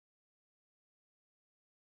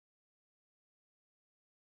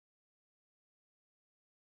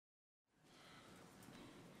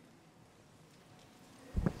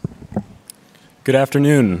Good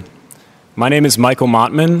afternoon. My name is Michael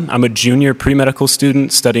Mottman. I'm a junior pre-medical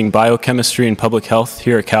student studying biochemistry and public health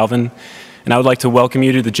here at Calvin, and I would like to welcome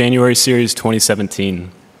you to the January Series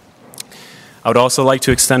 2017. I would also like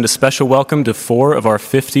to extend a special welcome to 4 of our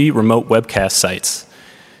 50 remote webcast sites: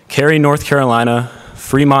 Cary, North Carolina,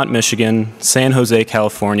 Fremont, Michigan, San Jose,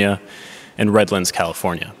 California, and Redlands,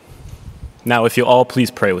 California. Now, if you'll all please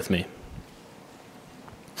pray with me.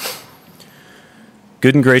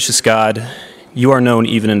 Good and gracious God, you are known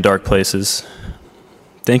even in dark places.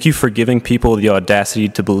 Thank you for giving people the audacity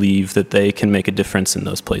to believe that they can make a difference in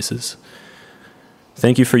those places.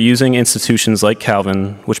 Thank you for using institutions like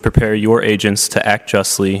Calvin, which prepare your agents to act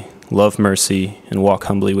justly, love mercy, and walk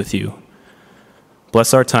humbly with you.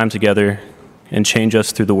 Bless our time together and change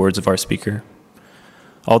us through the words of our speaker.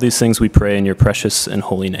 All these things we pray in your precious and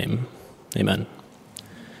holy name. Amen.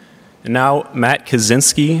 And now, Matt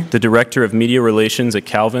Kaczynski, the Director of Media Relations at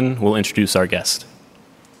Calvin, will introduce our guest.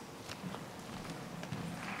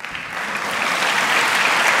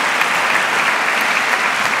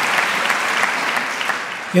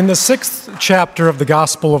 In the 6th chapter of the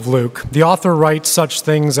Gospel of Luke, the author writes such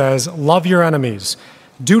things as, "Love your enemies,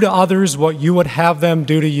 do to others what you would have them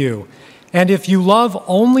do to you. And if you love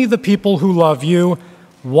only the people who love you,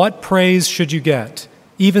 what praise should you get?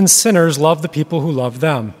 Even sinners love the people who love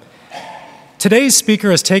them." Today's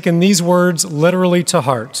speaker has taken these words literally to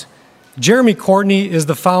heart. Jeremy Courtney is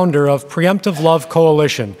the founder of Preemptive Love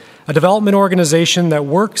Coalition, a development organization that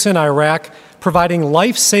works in Iraq providing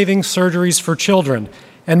life-saving surgeries for children,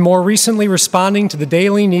 and more recently responding to the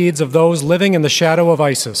daily needs of those living in the shadow of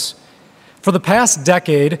ISIS. For the past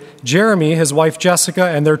decade, Jeremy, his wife Jessica,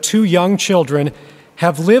 and their 2 young children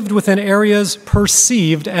have lived within areas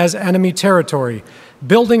perceived as enemy territory,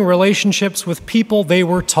 building relationships with people they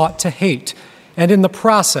were taught to hate, and in the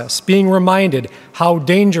process being reminded how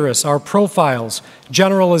dangerous our profiles,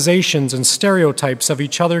 generalizations, and stereotypes of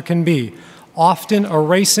each other can be, often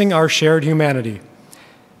erasing our shared humanity.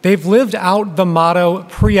 They've lived out the motto,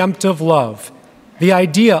 preemptive love, the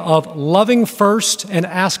idea of loving first and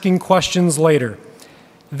asking questions later.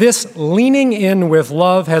 This leaning in with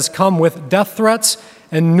love has come with death threats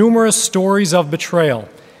and numerous stories of betrayal,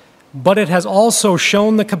 but it has also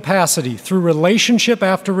shown the capacity through relationship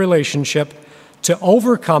after relationship to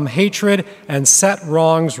overcome hatred and set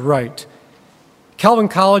wrongs right. Calvin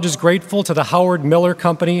College is grateful to the Howard Miller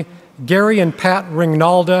Company, Gary and Pat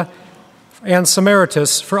Ringnalda, and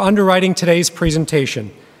Samaritas for underwriting today's presentation.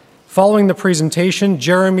 Following the presentation,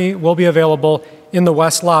 Jeremy will be available in the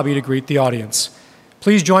West Lobby to greet the audience.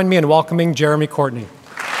 Please join me in welcoming Jeremy Courtney.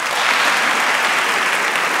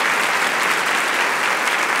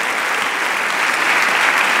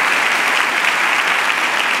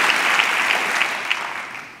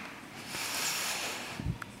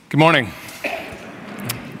 Good morning.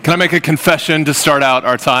 Can I make a confession to start out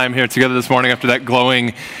our time here together this morning after that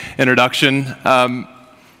glowing introduction? I'm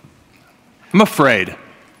afraid,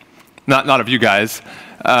 not of you guys,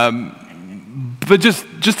 but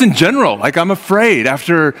just in general. Like, I'm afraid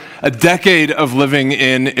after a decade of living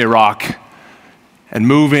in Iraq and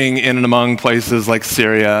moving in and among places like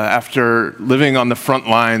Syria, after living on the front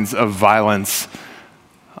lines of violence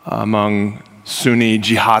among Sunni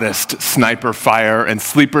jihadist sniper fire and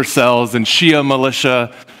sleeper cells and Shia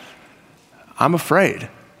militia, I'm afraid.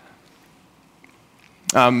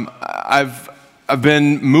 I've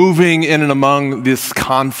been moving in and among this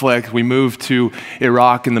conflict. We moved to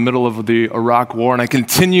Iraq in the middle of the Iraq War, and I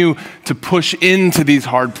continue to push into these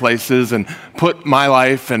hard places and put my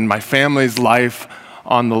life and my family's life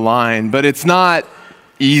on the line. But it's not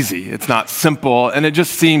easy. It's not simple, and it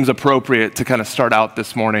just seems appropriate to kind of start out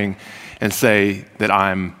this morning and say that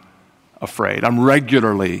I'm afraid. I'm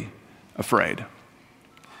regularly afraid.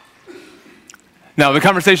 Now, the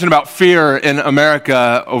conversation about fear in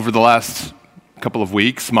America over the last couple of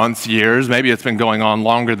weeks, months, years, maybe it's been going on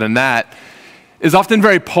longer than that, is often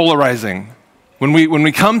very polarizing. When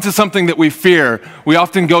we come to something that we fear, we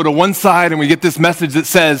often go to one side and we get this message that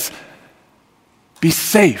says, be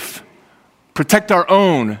safe, protect our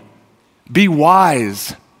own, be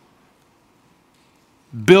wise,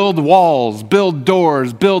 build walls, build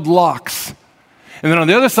doors, build locks. And then on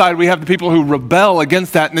the other side, we have the people who rebel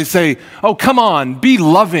against that and they say, oh, come on, be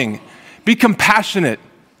loving, be compassionate.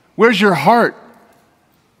 Where's your heart?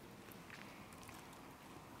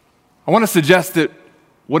 I want to suggest that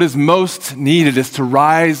what is most needed is to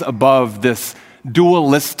rise above this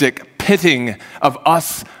dualistic pitting of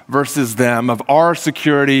us versus them, of our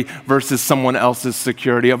security versus someone else's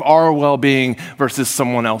security, of our well-being versus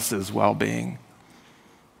someone else's well-being.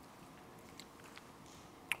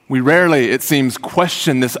 We rarely, it seems,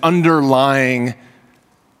 question this underlying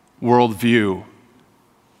worldview.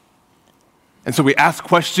 And so we ask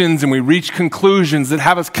questions and we reach conclusions that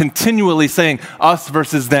have us continually saying us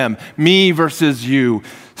versus them, me versus you,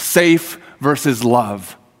 safe versus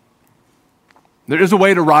love. There is a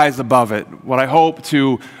way to rise above it. What I hope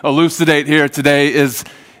to elucidate here today is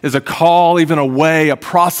a call, even a way, a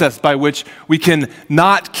process by which we can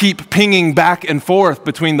not keep pinging back and forth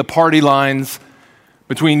between the party lines,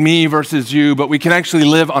 between me versus you, but we can actually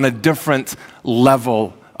live on a different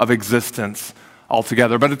level of existence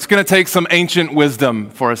altogether. But it's going to take some ancient wisdom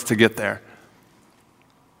for us to get there.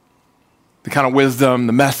 The kind of wisdom,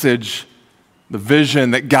 the message, the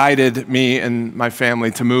vision that guided me and my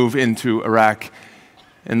family to move into Iraq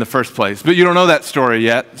in the first place. But you don't know that story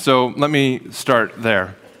yet, so let me start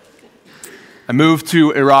there. I moved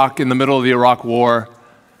to Iraq in the middle of the Iraq War,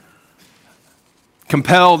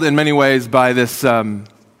 compelled in many ways by this set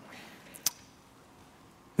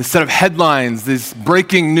of headlines, this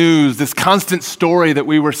breaking news, this constant story that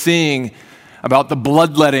we were seeing about the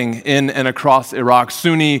bloodletting in and across Iraq,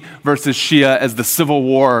 Sunni versus Shia, as the civil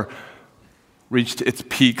war reached its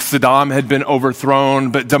peak. Saddam had been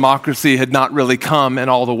overthrown, but democracy had not really come in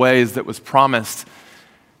all the ways that was promised.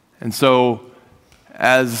 And so,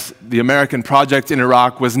 as the American project in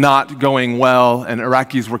Iraq was not going well and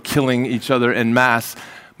Iraqis were killing each other en masse,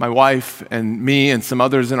 my wife and me and some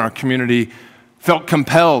others in our community felt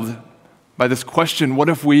compelled by this question: what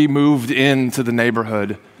if we moved into the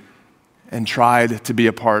neighborhood and tried to be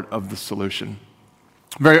a part of the solution?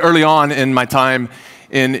 Very early on in my time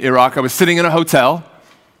in Iraq, I was sitting in a hotel.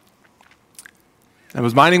 I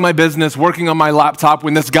was minding my business, working on my laptop,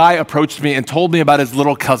 when this guy approached me and told me about his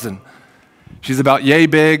little cousin. She's about yay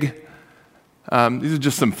big. These are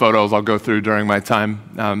just some photos I'll go through during my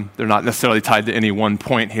time. They're not necessarily tied to any one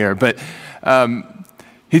point here, but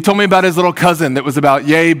he told me about his little cousin that was about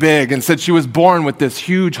yay big and said she was born with this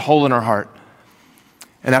huge hole in her heart.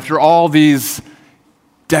 And after all these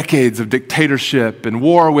decades of dictatorship and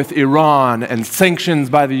war with Iran and sanctions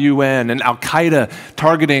by the UN and Al-Qaeda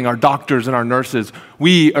targeting our doctors and our nurses,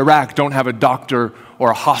 we, Iraq, don't have a doctor or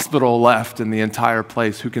a hospital left in the entire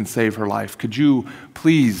place who can save her life. Could you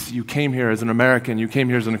please, you came here as an American, you came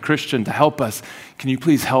here as a Christian to help us, can you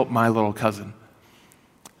please help my little cousin?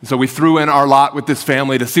 And so we threw in our lot with this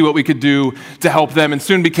family to see what we could do to help them, and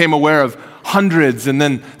soon became aware of hundreds and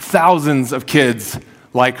then thousands of kids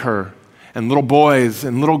like her, and little boys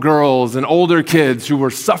and little girls and older kids who were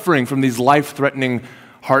suffering from these life-threatening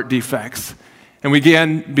heart defects. And we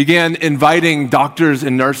began inviting doctors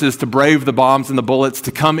and nurses to brave the bombs and the bullets,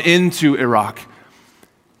 to come into Iraq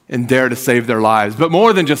and dare to save their lives. But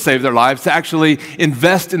more than just save their lives, to actually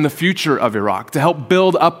invest in the future of Iraq, to help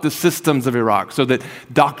build up the systems of Iraq so that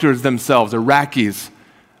doctors themselves,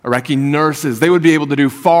 Iraqi nurses, they would be able to do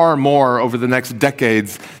far more over the next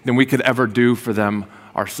decades than we could ever do for them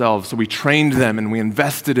ourselves. So we trained them and we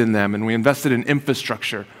invested in them and we invested in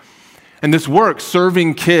infrastructure. And this work,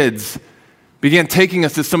 serving kids, began taking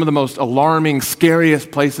us to some of the most alarming,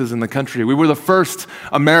 scariest places in the country. We were the first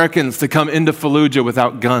Americans to come into Fallujah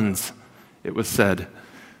without guns, it was said.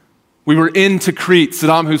 We were in Tikrit,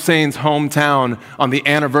 Saddam Hussein's hometown, on the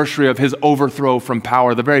anniversary of his overthrow from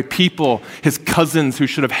power. The very people, his cousins who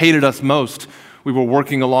should have hated us most, we were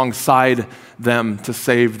working alongside them to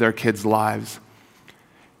save their kids' lives.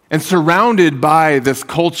 And surrounded by this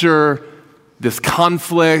culture, this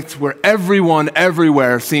conflict, where everyone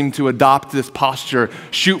everywhere seemed to adopt this posture: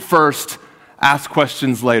 shoot first, ask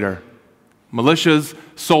questions later. Militias,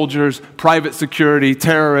 soldiers, private security,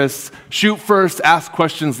 terrorists, shoot first, ask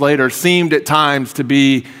questions later, seemed at times to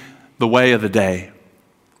be the way of the day.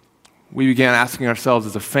 We began asking ourselves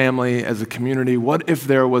as a family, as a community, what if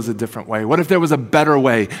there was a different way? What if there was a better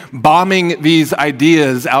way? Bombing these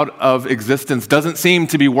ideas out of existence doesn't seem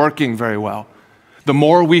to be working very well. The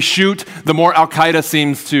more we shoot, the more Al-Qaeda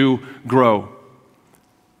seems to grow.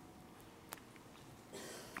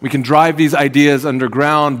 We can drive these ideas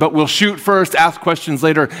underground, but we'll shoot first, ask questions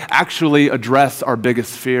later, actually address our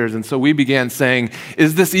biggest fears. And so we began saying,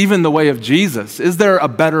 is this even the way of Jesus? Is there a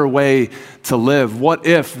better way to live? What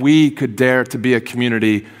if we could dare to be a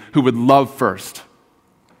community who would love first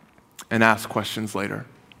and ask questions later?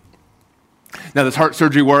 Now, this heart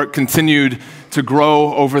surgery work continued to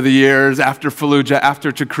grow over the years after Fallujah,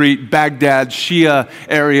 after Tikrit, Baghdad, Shia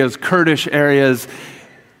areas, Kurdish areas.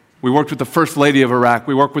 We worked with the First Lady of Iraq.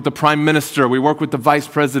 We worked with the Prime Minister. We worked with the Vice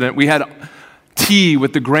President. We had tea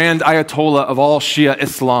with the Grand Ayatollah of all Shia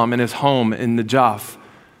Islam in his home in Najaf.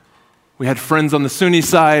 We had friends on the Sunni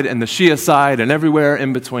side and the Shia side and everywhere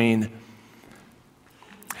in between.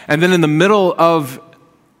 And then in the middle of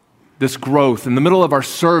this growth, in the middle of our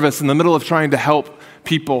service, in the middle of trying to help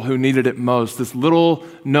people who needed it most, this little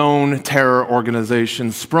known terror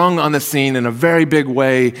organization sprung on the scene in a very big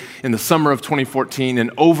way in the summer of 2014 and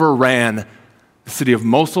overran the city of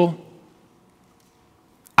Mosul.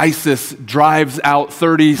 ISIS drives out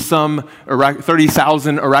 30,000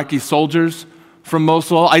 Iraqi soldiers from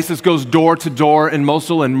Mosul. ISIS goes door to door in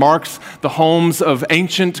Mosul and marks the homes of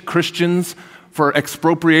ancient Christians for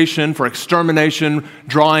expropriation, for extermination,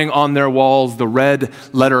 drawing on their walls the red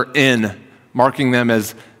letter N, marking them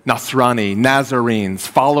as Nasrani, Nazarenes,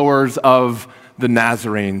 followers of the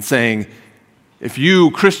Nazarene, saying, if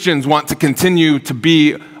you Christians want to continue to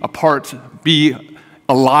be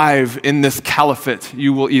alive in this caliphate,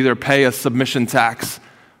 you will either pay a submission tax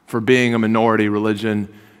for being a minority religion,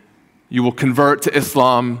 you will convert to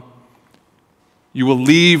Islam, you will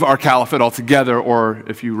leave our caliphate altogether, or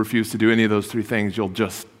if you refuse to do any of those three things, you'll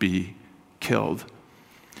just be killed.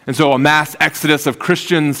 And so a mass exodus of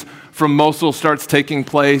Christians from Mosul starts taking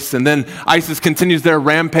place, and then ISIS continues their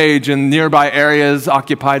rampage in nearby areas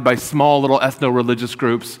occupied by small little ethno-religious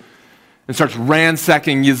groups and starts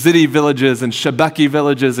ransacking Yazidi villages and Shabaki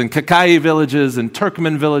villages and Kakai villages and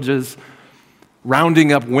Turkmen villages,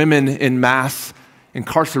 rounding up women in mass,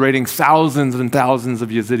 incarcerating thousands and thousands of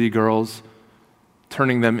Yazidi girls,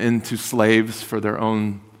 turning them into slaves for their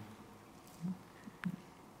own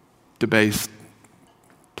debased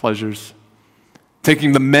pleasures,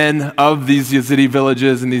 taking the men of these Yazidi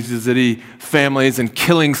villages and these Yazidi families and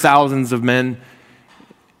killing thousands of men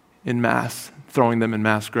in mass, throwing them in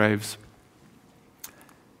mass graves.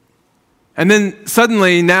 And then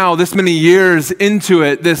suddenly now, this many years into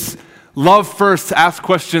it, this love first, ask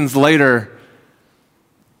questions later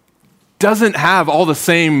doesn't have all the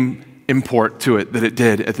same import to it that it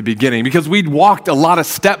did at the beginning, because we'd walked a lot of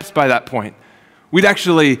steps by that point. We'd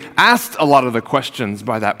actually asked a lot of the questions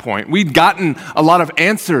by that point. We'd gotten a lot of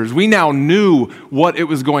answers. We now knew what it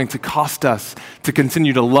was going to cost us to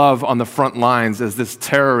continue to love on the front lines as this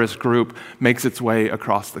terrorist group makes its way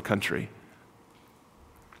across the country.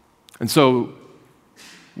 And so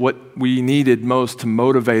what we needed most to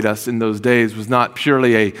motivate us in those days was not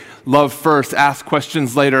purely a love first, ask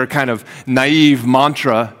questions later kind of naive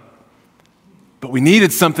mantra, but we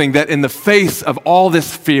needed something that in the face of all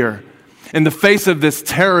this fear, in the face of this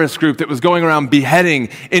terrorist group that was going around beheading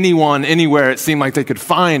anyone, anywhere it seemed like they could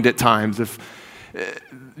find at times,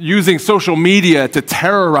 using social media to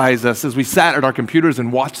terrorize us as we sat at our computers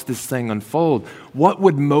and watched this thing unfold, what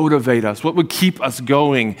would motivate us? What would keep us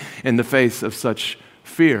going in the face of such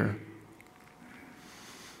fear?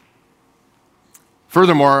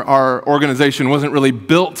 Furthermore, our organization wasn't really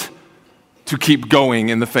built to keep going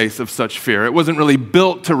in the face of such fear. It wasn't really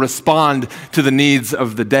built to respond to the needs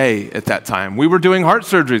of the day at that time. We were doing heart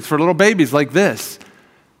surgeries for little babies like this.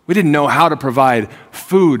 We didn't know how to provide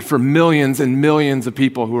food for millions and millions of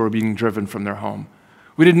people who were being driven from their home.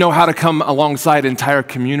 We didn't know how to come alongside entire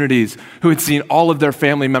communities who had seen all of their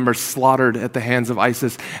family members slaughtered at the hands of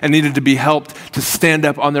ISIS and needed to be helped to stand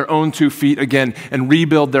up on their own 2 feet again and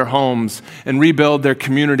rebuild their homes and rebuild their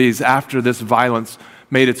communities after this violence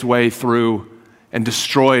made its way through and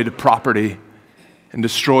destroyed property and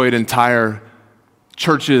destroyed entire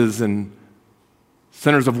churches and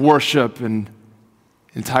centers of worship and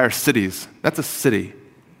entire cities. That's a city.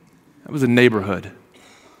 That was a neighborhood.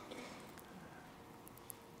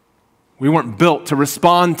 We weren't built to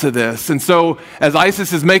respond to this. And so as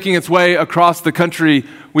ISIS is making its way across the country,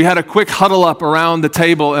 we had a quick huddle up around the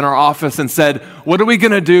table in our office and said, what are we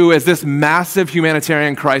going to do as this massive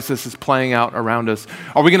humanitarian crisis is playing out around us?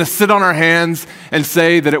 Are we going to sit on our hands and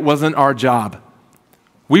say that it wasn't our job?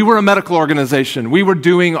 We were a medical organization. We were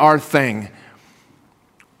doing our thing.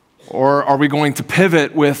 Or are we going to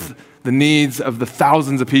pivot with the needs of the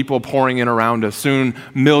thousands of people pouring in around us? Soon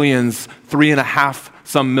millions, 3.5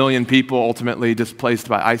 some million people ultimately displaced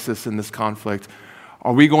by ISIS in this conflict.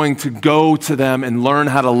 Are we going to go to them and learn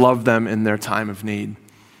how to love them in their time of need?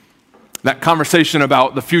 That conversation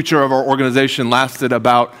about the future of our organization lasted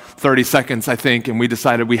about 30 seconds, I think, and we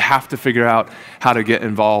decided we have to figure out how to get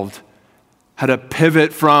involved, how to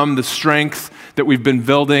pivot from the strength that we've been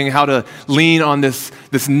building, how to lean on this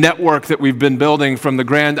network that we've been building from the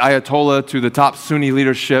Grand Ayatollah to the top Sunni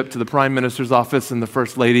leadership to the Prime Minister's office and the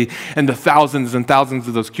First Lady and the thousands and thousands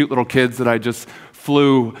of those cute little kids that I just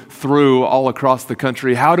flew through all across the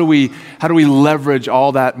country. How do we leverage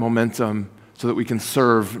all that momentum so that we can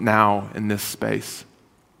serve now in this space?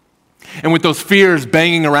 And with those fears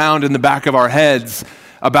banging around in the back of our heads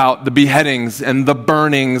about the beheadings and the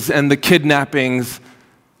burnings and the kidnappings,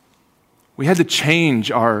 we had to change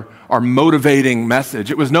our motivating message.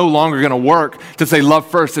 It was no longer going to work to say love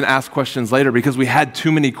first and ask questions later, because we had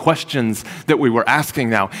too many questions that we were asking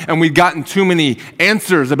now. And we'd gotten too many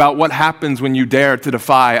answers about what happens when you dare to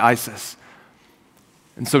defy ISIS.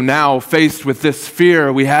 And so now, faced with this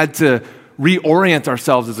fear, we had to reorient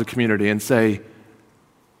ourselves as a community and say,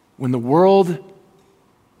 when the world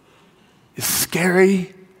is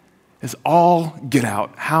scary as all get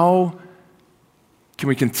out, how can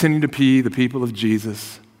we continue to be the people of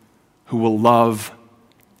Jesus who will love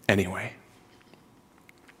anyway?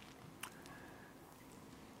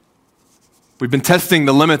 We've been testing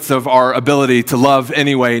the limits of our ability to love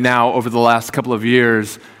anyway now over the last couple of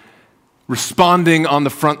years, responding on the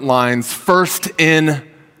front lines, first in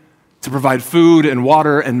to provide food and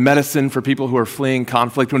water and medicine for people who are fleeing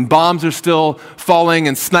conflict. When bombs are still falling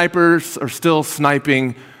and snipers are still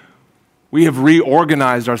sniping, we have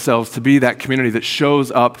reorganized ourselves to be that community that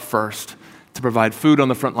shows up first to provide food on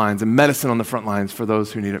the front lines and medicine on the front lines for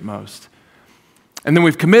those who need it most. And then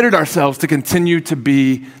we've committed ourselves to continue to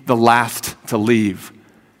be the last to leave.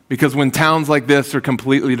 Because when towns like this are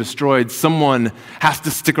completely destroyed, someone has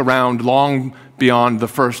to stick around long beyond the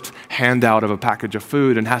first handout of a package of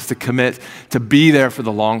food and has to commit to be there for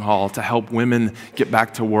the long haul to help women get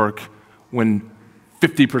back to work when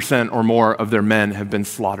 50% or more of their men have been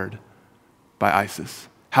slaughtered by ISIS.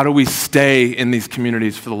 How do we stay in these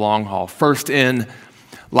communities for the long haul? First in,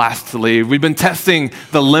 last to leave. We've been testing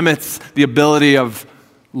the limits, the ability of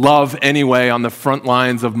love anyway on the front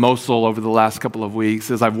lines of Mosul over the last couple of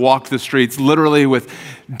weeks. As I've walked the streets literally with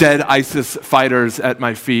dead ISIS fighters at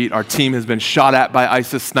my feet. Our team has been shot at by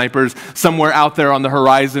ISIS snipers somewhere out there on the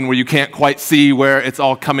horizon where you can't quite see where it's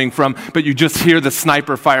all coming from, but you just hear the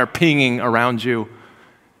sniper fire pinging around you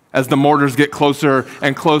as the mortars get closer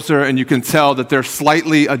and closer, and you can tell that they're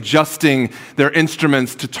slightly adjusting their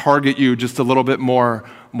instruments to target you just a little bit more,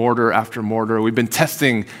 mortar after mortar. We've been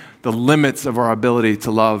testing the limits of our ability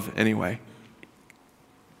to love anyway.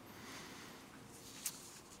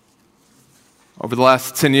 Over the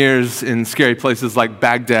last 10 years in scary places like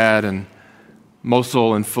Baghdad and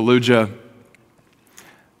Mosul and Fallujah,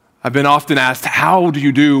 I've been often asked, how do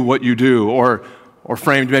you do what you do? Or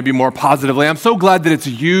framed maybe more positively, I'm so glad that it's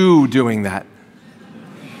you doing that.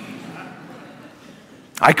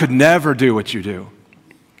 I could never do what you do.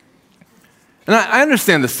 And I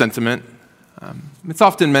understand this sentiment. It's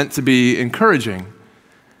often meant to be encouraging.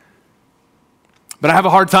 But I have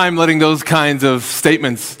a hard time letting those kinds of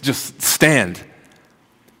statements just stand.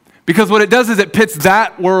 Because what it does is it pits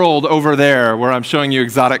that world over there, where I'm showing you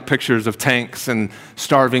exotic pictures of tanks and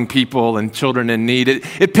starving people and children in need.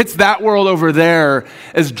 It pits that world over there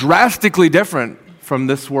as drastically different from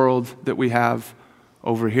this world that we have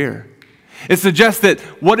over here. It suggests that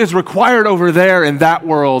what is required over there in that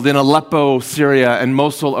world, in Aleppo, Syria, and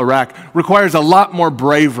Mosul, Iraq, requires a lot more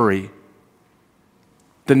bravery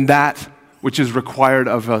than that which is required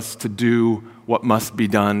of us to do what must be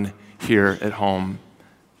done here at home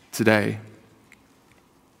today.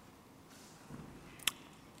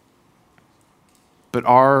 But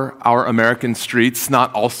are our American streets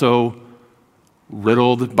not also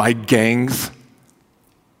riddled by gangs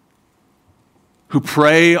who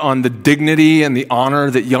prey on the dignity and the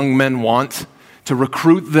honor that young men want, to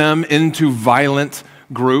recruit them into violent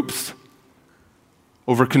groups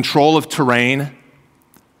over control of terrain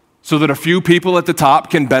so that a few people at the top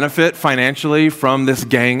can benefit financially from this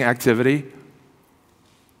gang activity?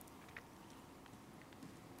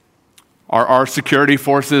 Are our security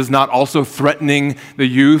forces not also threatening the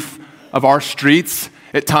youth of our streets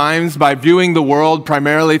at times by viewing the world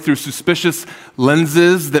primarily through suspicious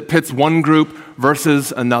lenses that pits one group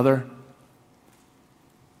versus another?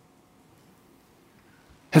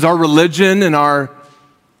 Has our religion and our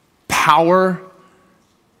power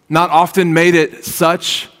not often made it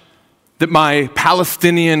such that my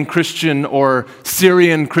Palestinian Christian or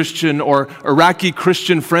Syrian Christian or Iraqi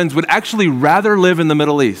Christian friends would actually rather live in the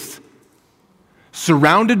Middle East,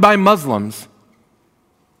 surrounded by Muslims,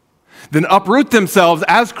 than uproot themselves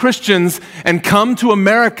as Christians and come to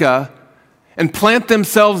America and plant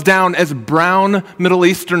themselves down as brown Middle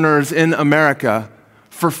Easterners in America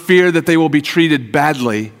for fear that they will be treated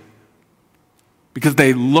badly because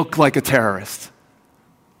they look like a terrorist?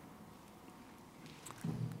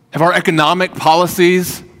 Have our economic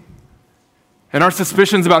policies and our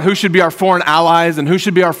suspicions about who should be our foreign allies and who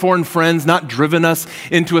should be our foreign friends not driven us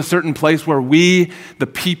into a certain place where we, the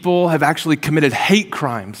people, have actually committed hate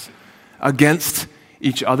crimes against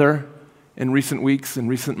each other in recent weeks and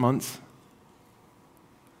recent months?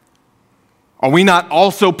 Are we not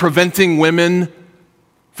also preventing women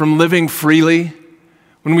from living freely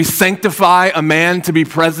When we sanctify a man to be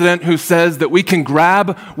president who says that we can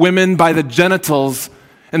grab women by the genitals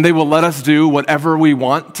and they will let us do whatever we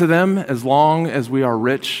want to them as long as we are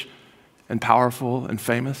rich and powerful and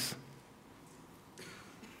famous.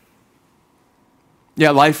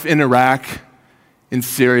 Yeah, life in Iraq, in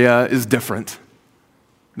Syria is different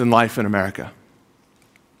than life in America.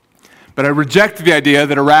 But I reject the idea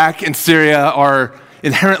that Iraq and Syria are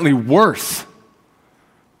inherently worse,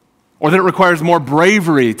 or that it requires more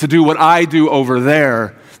bravery to do what I do over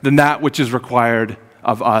there than that which is required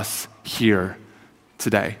of us here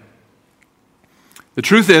today. The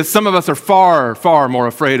truth is, some of us are far, far more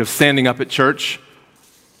afraid of standing up at church,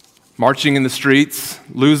 marching in the streets,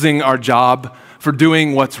 losing our job for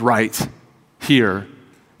doing what's right here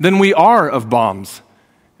than we are of bombs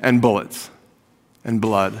and bullets and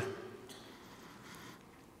blood.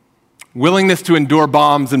 Willingness to endure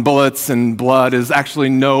bombs and bullets and blood is actually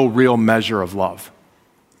no real measure of love.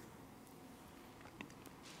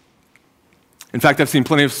 In fact, I've seen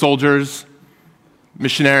plenty of soldiers,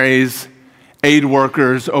 missionaries, aid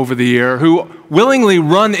workers over the year who willingly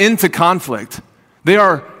run into conflict. They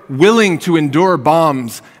are willing to endure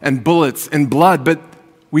bombs and bullets and blood, but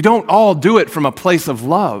we don't all do it from a place of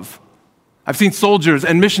love. I've seen soldiers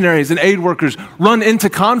and missionaries and aid workers run into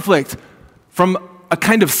conflict from a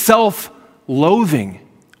kind of self-loathing.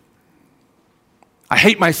 I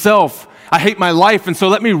hate myself. I hate my life, and so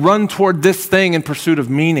let me run toward this thing in pursuit of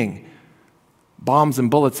meaning. Bombs and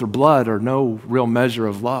bullets or blood are no real measure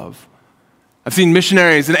of love. I've seen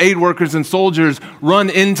missionaries and aid workers and soldiers run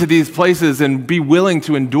into these places and be willing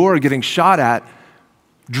to endure getting shot at,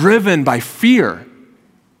 driven by fear,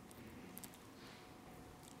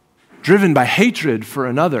 driven by hatred for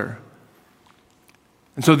another.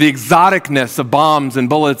 And so the exoticness of bombs and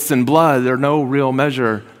bullets and blood are no real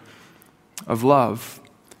measure of love.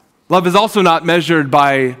 Love is also not measured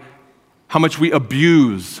by how much we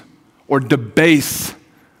abuse or debase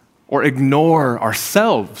or ignore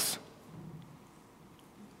ourselves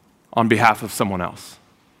on behalf of someone else,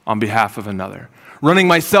 on behalf of another. Running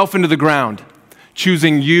myself into the ground,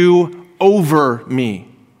 choosing you over me.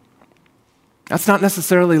 That's not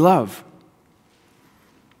necessarily love.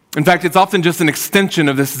 In fact, it's often just an extension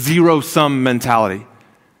of this zero-sum mentality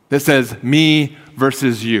that says me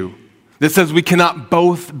versus you. That says we cannot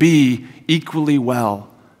both be equally well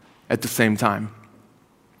at the same time.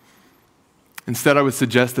 Instead, I would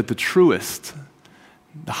suggest that the truest,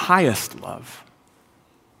 the highest love,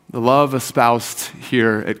 the love espoused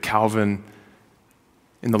here at Calvin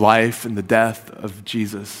in the life and the death of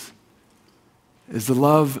Jesus, is the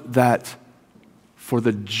love that for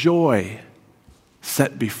the joy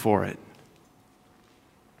set before it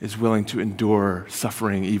is willing to endure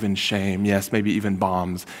suffering, even shame, yes, maybe even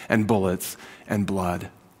bombs and bullets and blood.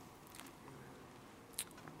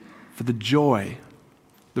 For the joy.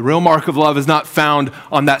 The real mark of love is not found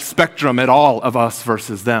on that spectrum at all of us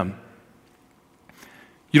versus them.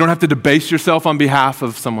 You don't have to debase yourself on behalf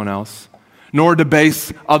of someone else, nor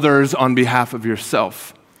debase others on behalf of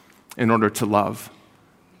yourself in order to love.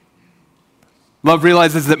 Love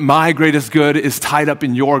realizes that my greatest good is tied up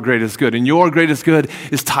in your greatest good, and your greatest good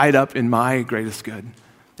is tied up in my greatest good.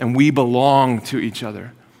 And we belong to each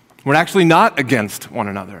other. We're actually not against one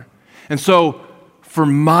another. And so, for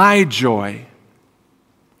my joy,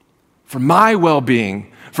 for my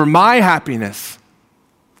well-being, for my happiness,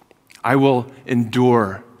 I will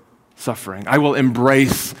endure suffering. I will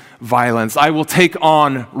embrace violence. I will take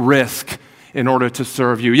on risk in order to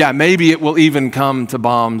serve you. Yeah, maybe it will even come to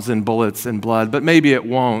bombs and bullets and blood, but maybe it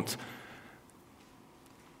won't.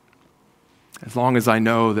 As long as I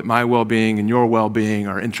know that my well-being and your well-being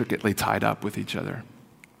are intricately tied up with each other.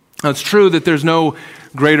 Now, it's true that there's no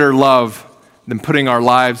greater love than putting our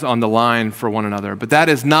lives on the line for one another, but that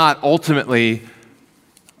is not ultimately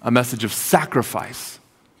a message of sacrifice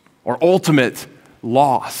or ultimate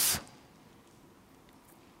loss,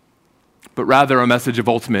 but rather a message of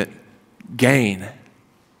ultimate gain.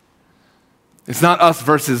 It's not us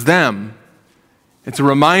versus them. It's a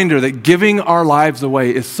reminder that giving our lives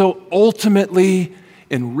away is so ultimately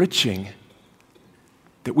enriching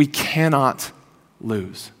that we cannot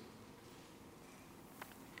lose.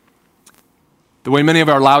 The way many of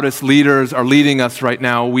our loudest leaders are leading us right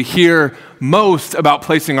now, we hear most about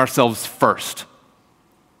placing ourselves first,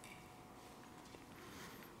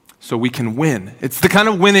 so we can win. It's the kind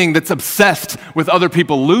of winning that's obsessed with other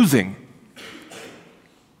people losing.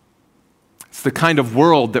 It's the kind of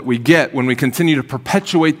world that we get when we continue to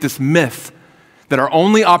perpetuate this myth that our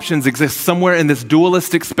only options exist somewhere in this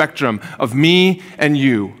dualistic spectrum of me and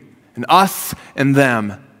you, and us and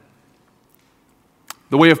them.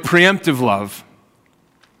 The way of preemptive love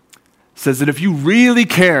says that if you really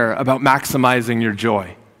care about maximizing your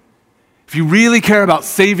joy, if you really care about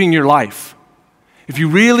saving your life, if you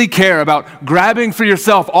really care about grabbing for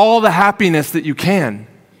yourself all the happiness that you can,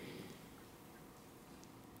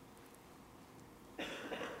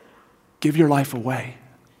 give your life away.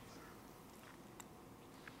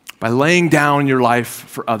 By laying down your life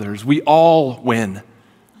for others, we all win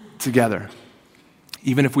together,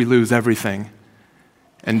 even if we lose everything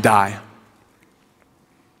and die.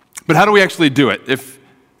 But how do we actually do it? If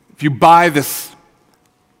you buy this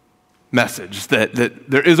message that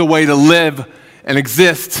there is a way to live and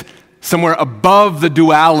exist somewhere above the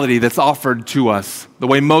duality that's offered to us, the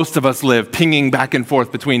way most of us live, pinging back and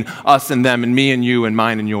forth between us and them and me and you and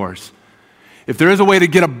mine and yours. If there is a way to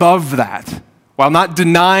get above that while not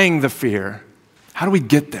denying the fear, how do we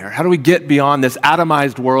get there? How do we get beyond this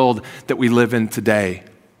atomized world that we live in today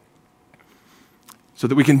so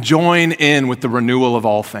that we can join in with the renewal of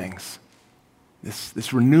all things?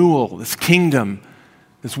 This renewal, this kingdom,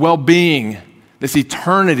 this well-being, this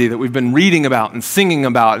eternity that we've been reading about and singing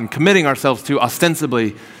about and committing ourselves to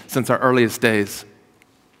ostensibly since our earliest days.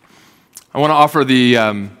 I want to offer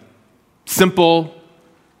the simple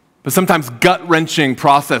but sometimes gut-wrenching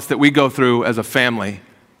process that we go through as a family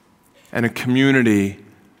and a community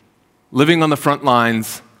living on the front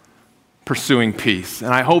lines, pursuing peace.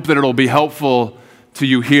 And I hope that it'll be helpful to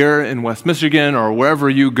you here in West Michigan or wherever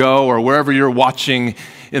you go or wherever you're watching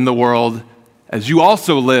in the world as you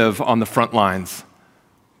also live on the front lines,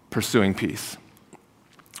 pursuing peace.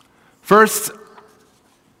 First,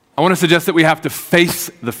 I want to suggest that we have to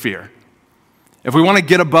face the fear. If we want to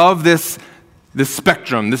get above this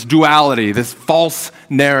spectrum, this duality, this false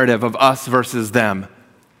narrative of us versus them,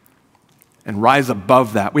 and rise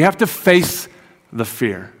above that, we have to face the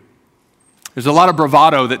fear. There's a lot of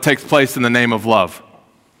bravado that takes place in the name of love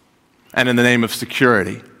and in the name of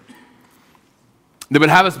security that would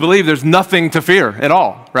have us believe there's nothing to fear at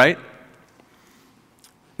all, right?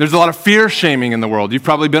 There's a lot of fear shaming in the world. You've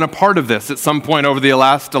probably been a part of this at some point over the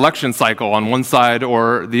last election cycle on one side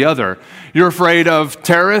or the other. You're afraid of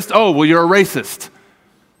terrorists? Oh, well, you're a racist.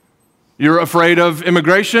 You're afraid of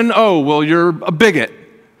immigration? Oh, well, you're a bigot.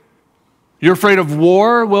 You're afraid of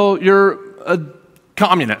war? Well, you're a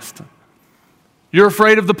communist. You're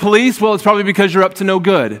afraid of the police? Well, it's probably because you're up to no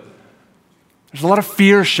good. There's a lot of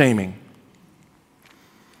fear shaming.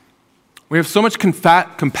 We have so much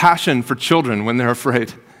compassion for children when they're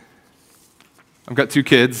afraid. I've got 2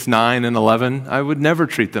 kids, 9 and 11. I would never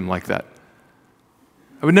treat them like that.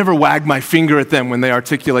 I would never wag my finger at them when they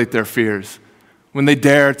articulate their fears, when they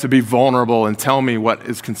dare to be vulnerable and tell me what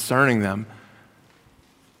is concerning them.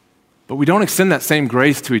 But we don't extend that same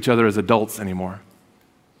grace to each other as adults anymore.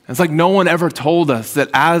 It's like no one ever told us that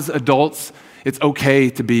as adults, it's okay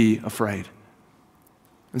to be afraid.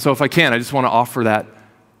 And so if I can, I just want to offer that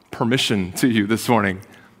permission to you this morning.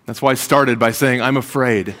 That's why I started by saying, I'm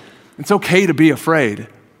afraid. It's okay to be afraid.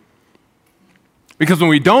 Because when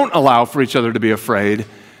we don't allow for each other to be afraid,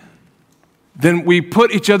 then we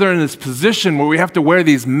put each other in this position where we have to wear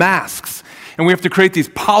these masks and we have to create these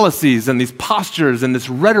policies and these postures and this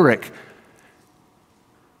rhetoric.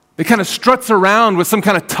 It kind of struts around with some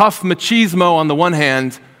kind of tough machismo on the one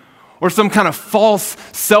hand, or some kind of false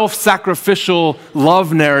self-sacrificial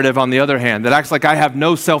love narrative on the other hand that acts like I have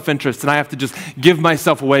no self-interest and I have to just give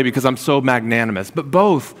myself away because I'm so magnanimous. But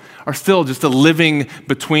both are still just a living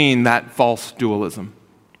between that false dualism.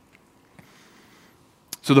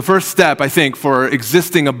 So the first step, I think, for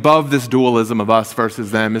existing above this dualism of us versus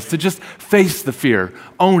them is to just face the fear,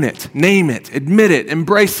 own it, name it, admit it,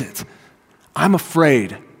 embrace it. I'm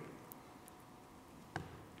afraid.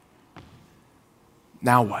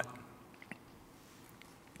 Now what?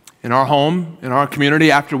 In our home, in our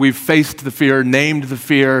community, after we've faced the fear, named the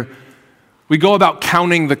fear, we go about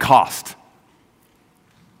counting the cost.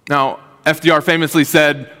 Now, FDR famously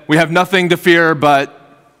said, we have nothing to fear but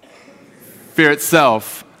fear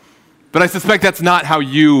itself. But I suspect that's not how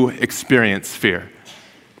you experience fear.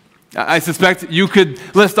 I suspect you could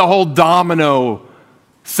list a whole domino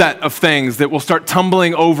set of things that will start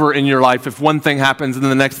tumbling over in your life if one thing happens and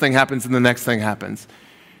then the next thing happens and the next thing happens.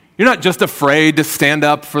 You're not just afraid to stand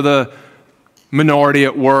up for the minority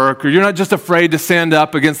at work, or you're not just afraid to stand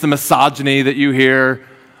up against the misogyny that you hear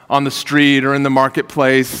on the street or in the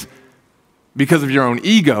marketplace because of your own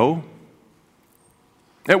ego.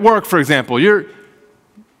 At work, for example, you're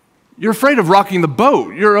afraid of rocking the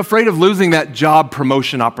boat. You're afraid of losing that job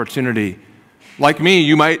promotion opportunity. Like me,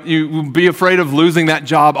 you be afraid of losing that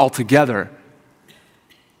job altogether.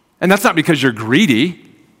 And that's not because you're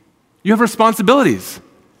greedy. You have responsibilities.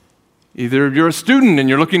 Either you're a student and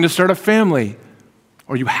you're looking to start a family,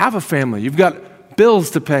 or you have a family, you've got bills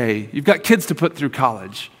to pay, you've got kids to put through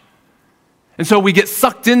college. And so we get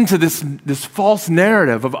sucked into this false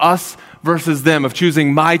narrative of us versus them, of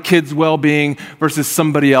choosing my kids' well-being versus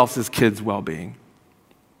somebody else's kids' well-being.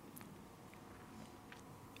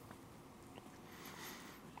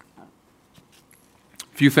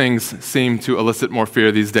 Few things seem to elicit more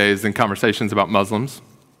fear these days than conversations about Muslims,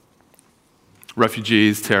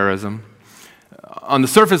 refugees, terrorism. On the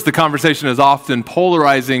surface, the conversation is often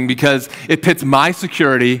polarizing because it pits my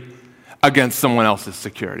security against someone else's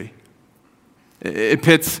security. It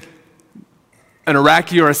pits an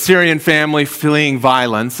Iraqi or a Syrian family fleeing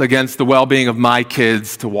violence against the well-being of my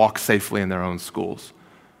kids to walk safely in their own schools.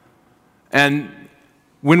 And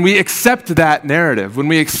when we accept that narrative, when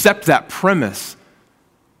we accept that premise,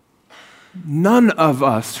 none of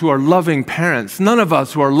us who are loving parents, none of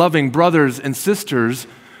us who are loving brothers and sisters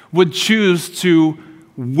would choose to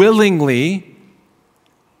willingly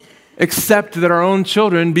accept that our own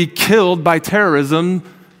children be killed by terrorism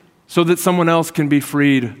so that someone else can be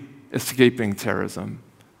freed escaping terrorism.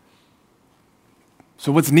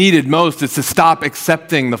 So what's needed most is to stop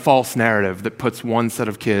accepting the false narrative that puts one set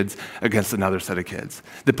of kids against another set of kids,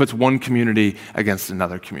 that puts one community against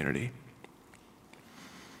another community.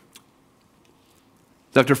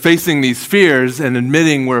 So after facing these fears and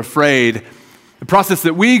admitting we're afraid, the process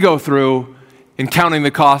that we go through in counting the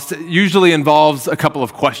cost usually involves a couple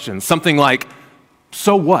of questions. Something like,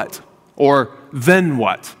 so what? Or then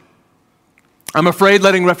what? I'm afraid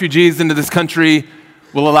letting refugees into this country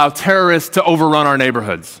will allow terrorists to overrun our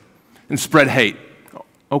neighborhoods and spread hate.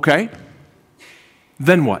 Okay.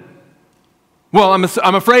 Then what? Well,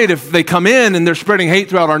 I'm afraid if they come in and they're spreading hate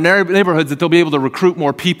throughout our neighborhoods that they'll be able to recruit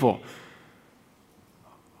more people.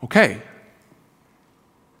 Okay.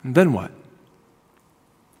 And then what?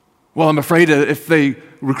 Well, I'm afraid if they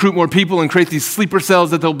recruit more people and create these sleeper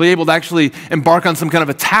cells that they'll be able to actually embark on some kind of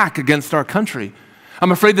attack against our country.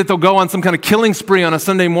 I'm afraid that they'll go on some kind of killing spree on a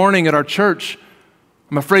Sunday morning at our church.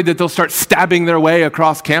 I'm afraid that they'll start stabbing their way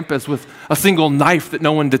across campus with a single knife that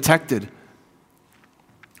no one detected.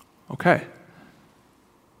 Okay.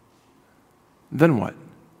 Then what?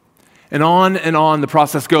 And on the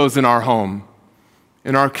process goes in our home,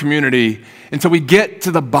 in our community, until we get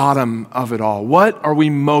to the bottom of it all. What are we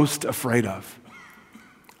most afraid of?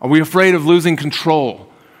 Are we afraid of losing control?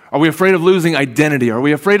 Are we afraid of losing identity? Are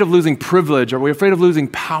we afraid of losing privilege? Are we afraid of losing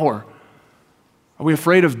power? Are we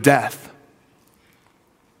afraid of death?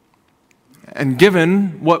 And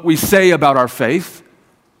given what we say about our faith,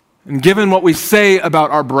 and given what we say about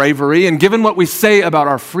our bravery, and given what we say about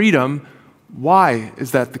our freedom, why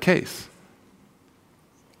is that the case?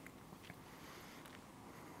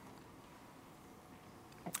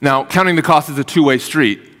 Now, counting the cost is a two-way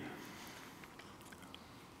street,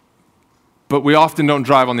 but we often don't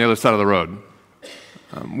drive on the other side of the road.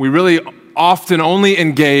 We really often only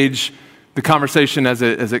engage the conversation as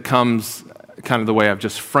it comes, kind of the way I've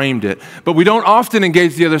just framed it, but we don't often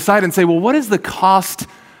engage the other side and say, well, what is the cost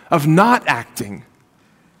of not acting?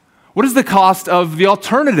 What is the cost of the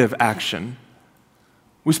alternative action?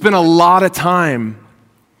 We spend a lot of time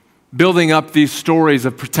building up these stories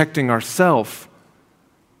of protecting ourselves,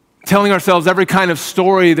 telling ourselves every kind of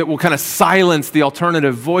story that will kind of silence the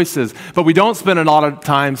alternative voices, but we don't spend a lot of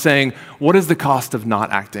time saying, what is the cost of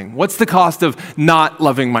not acting? What's the cost of not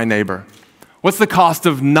loving my neighbor? What's the cost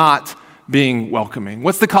of not being welcoming?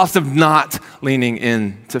 What's the cost of not leaning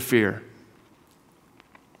in to fear?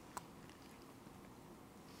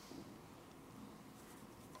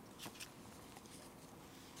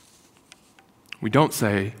 We don't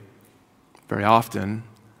say very often,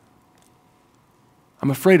 I'm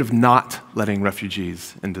afraid of not letting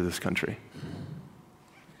refugees into this country.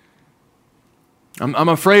 I'm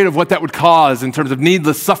afraid of what that would cause in terms of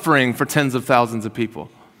needless suffering for tens of thousands of people.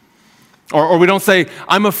 Or we don't say,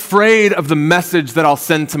 I'm afraid of the message that I'll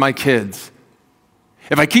send to my kids.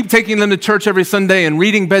 If I keep taking them to church every Sunday and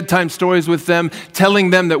reading bedtime stories with them, telling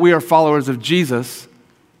them that we are followers of Jesus,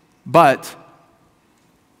 but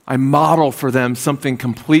I model for them something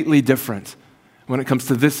completely different when it comes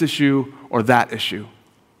to this issue or that issue.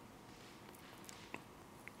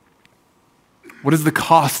 What is the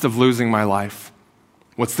cost of losing my life?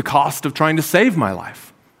 What's the cost of trying to save my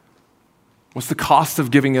life? What's the cost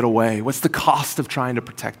of giving it away? What's the cost of trying to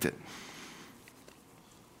protect it?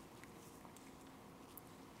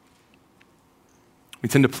 We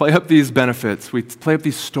tend to play up these benefits. We play up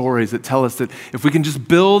these stories that tell us that if we can just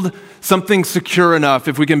build something secure enough,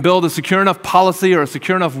 if we can build a secure enough policy or a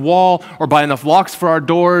secure enough wall or buy enough locks for our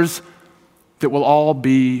doors, that we'll all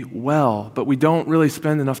be well. But we don't really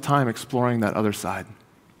spend enough time exploring that other side.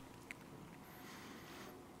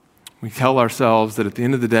 We tell ourselves that at the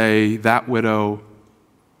end of the day, that widow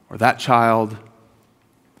or that child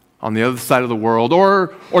on the other side of the world,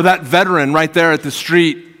 or that veteran right there at the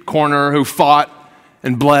street corner who fought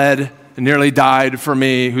and bled and nearly died for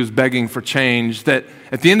me, who's begging for change, that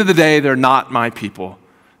at the end of the day, they're not my people,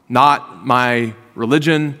 not my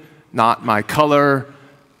religion, not my color,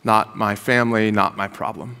 not my family, not my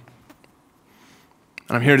problem.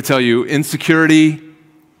 And I'm here to tell you, insecurity,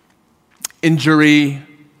 injury,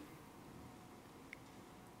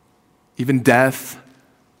 even death,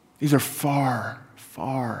 these are far,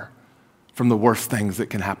 far from the worst things that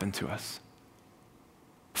can happen to us.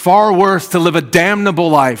 Far worse to live a damnable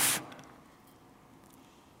life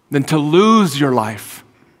than to lose your life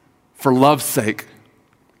for love's sake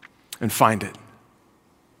and find it.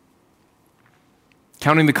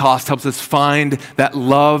 Counting the cost helps us find that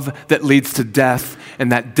love that leads to death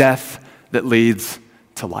and that death that leads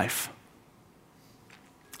to life.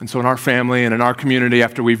 And so in our family and in our community,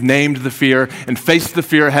 after we've named the fear and faced the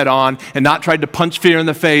fear head on and not tried to punch fear in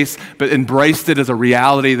the face, but embraced it as a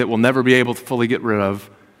reality that we'll never be able to fully get rid of,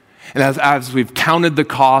 and as we've counted the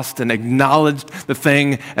cost and acknowledged the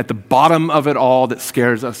thing at the bottom of it all that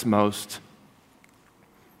scares us most,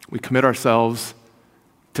 we commit ourselves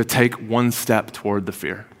to take one step toward the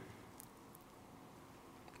fear,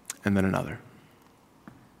 and then another.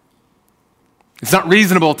 It's not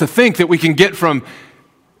reasonable to think that we can get from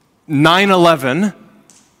 9/11,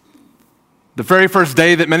 the very first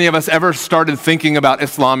day that many of us ever started thinking about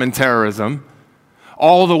Islam and terrorism,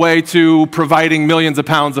 all the way to providing millions of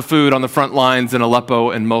pounds of food on the front lines in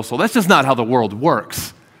Aleppo and Mosul. That's just not how the world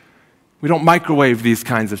works. We don't microwave these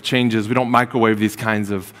kinds of changes. We don't microwave these kinds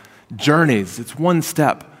of journeys. It's one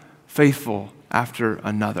step, faithful after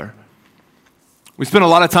another. We spend a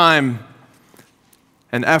lot of time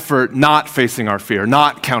and effort not facing our fear,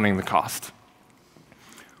 not counting the cost.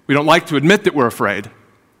 We don't like to admit that we're afraid.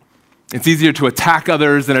 It's easier to attack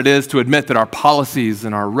others than it is to admit that our policies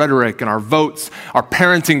and our rhetoric and our votes, our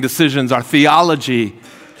parenting decisions, our theology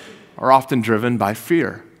are often driven by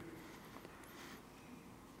fear.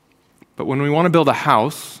 But when we want to build a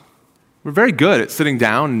house, we're very good at sitting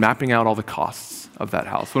down and mapping out all the costs of that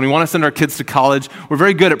house. When we want to send our kids to college, we're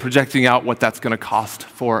very good at projecting out what that's going to cost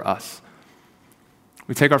for us.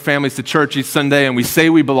 We take our families to church each Sunday and we say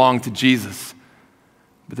we belong to Jesus.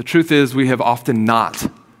 But the truth is, we have often not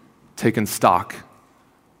taken stock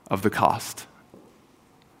of the cost.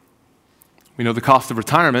 We know the cost of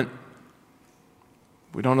retirement.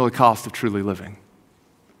 We don't know the cost of truly living.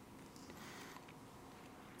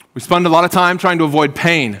 We spend a lot of time trying to avoid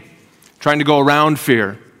pain, trying to go around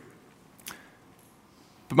fear.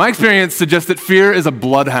 But my experience suggests that fear is a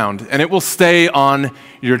bloodhound, and it will stay on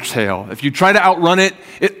your tail. If you try to outrun it,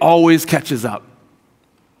 it always catches up.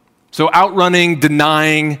 So outrunning,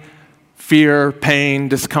 denying fear, pain,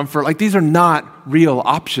 discomfort, like these are not real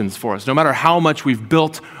options for us. No matter how much we've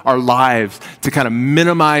built our lives to kind of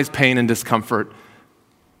minimize pain and discomfort,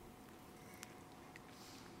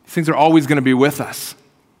 these things are always going to be with us.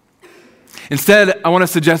 Instead, I want to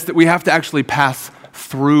suggest that we have to actually pass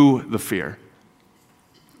through the fear.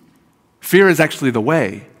 Fear is actually the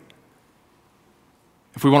way.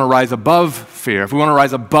 If we want to rise above fear, if we want to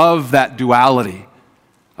rise above that duality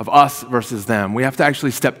of us versus them, we have to actually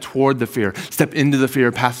step toward the fear, step into the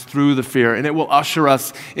fear, pass through the fear, and it will usher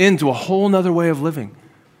us into a whole nother way of living,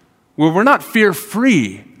 where we're not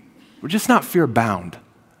fear-free, we're just not fear-bound.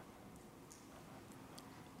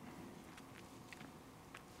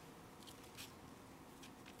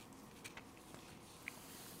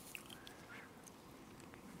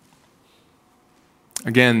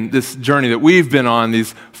 Again, this journey that we've been on,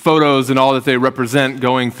 these photos and all that they represent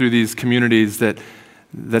going through these communities that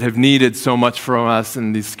have needed so much from us,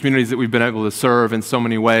 and these communities that we've been able to serve in so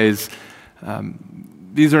many ways,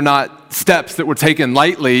 these are not steps that were taken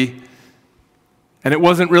lightly, and it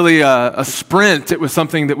wasn't really a sprint. It was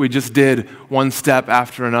something that we just did one step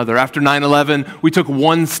after another. After 9/11, we took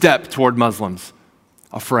one step toward Muslims,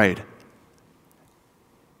 afraid.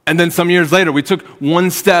 And then some years later, we took one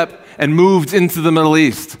step and moved into the Middle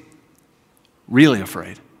East, really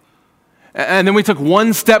afraid. And then we took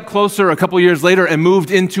one step closer a couple years later and moved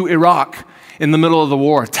into Iraq in the middle of the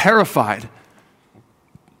war, terrified.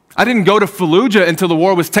 I didn't go to Fallujah until the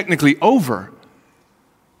war was technically over.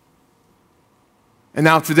 And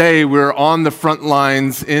now today we're on the front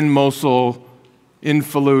lines in Mosul, in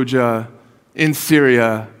Fallujah, in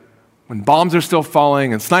Syria, when bombs are still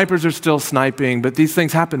falling and snipers are still sniping, but these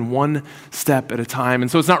things happen one step at a time.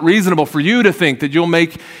 And so it's not reasonable for you to think that you'll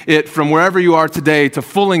make it from wherever you are today to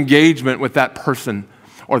full engagement with that person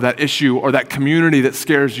or that issue or that community that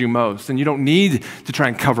scares you most. And you don't need to try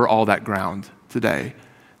and cover all that ground today.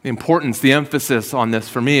 The importance, the emphasis on this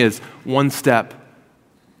for me is one step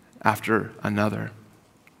after another.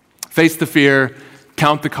 Face the fear,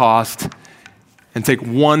 count the cost, and take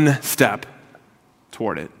one step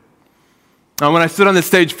toward it. Now, when I stood on this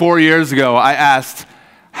stage 4 years ago, I asked,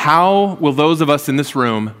 how will those of us in this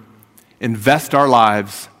room invest our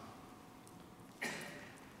lives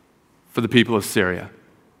for the people of Syria?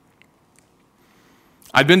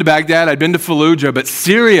 I'd been to Baghdad, I'd been to Fallujah, but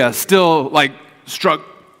Syria still struck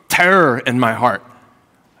terror in my heart.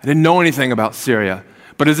 I didn't know anything about Syria.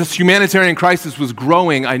 But as this humanitarian crisis was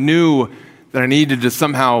growing, I knew that I needed to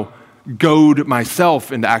somehow goad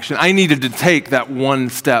myself into action. I needed to take that one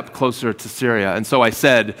step closer to Syria. And so I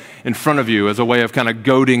said in front of you, as a way of kind of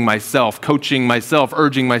goading myself, coaching myself,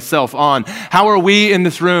 urging myself on, how are we in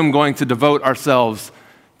this room going to devote ourselves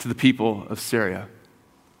to the people of Syria?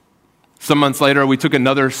 Some months later, we took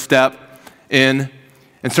another step in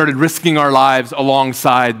and started risking our lives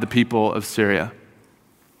alongside the people of Syria.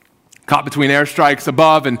 Caught between airstrikes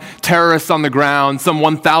above and terrorists on the ground, some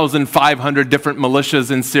 1,500 different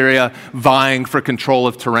militias in Syria vying for control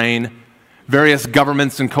of terrain, various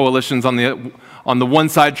governments and coalitions on the one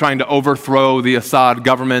side trying to overthrow the Assad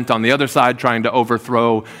government, on the other side trying to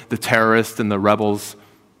overthrow the terrorists and the rebels.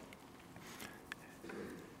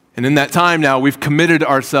 And in that time now, we've committed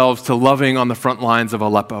ourselves to loving on the front lines of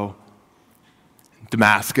Aleppo,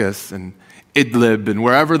 Damascus, and Idlib, and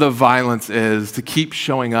wherever the violence is, to keep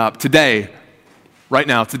showing up. Today, right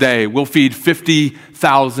now, today, we'll feed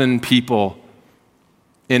 50,000 people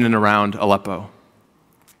in and around Aleppo.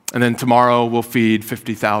 And then tomorrow, we'll feed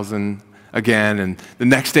 50,000 again, and the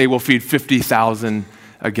next day, we'll feed 50,000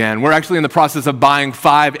 again. We're actually in the process of buying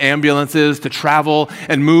 5 ambulances to travel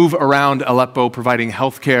and move around Aleppo, providing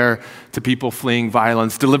health care to people fleeing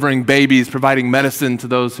violence, delivering babies, providing medicine to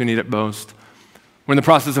those who need it most. We're in the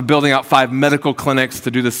process of building out 5 medical clinics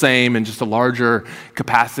to do the same in just a larger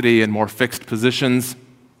capacity and more fixed positions.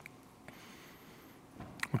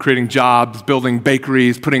 We're creating jobs, building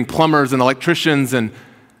bakeries, putting plumbers and electricians and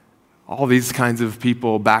all these kinds of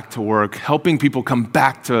people back to work, helping people come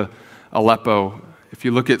back to Aleppo. If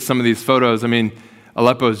you look at some of these photos,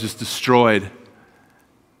 Aleppo is just destroyed.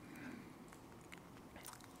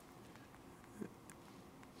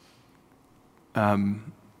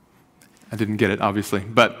 I didn't get it, obviously.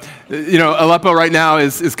 But, Aleppo right now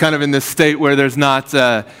is kind of in this state where there's not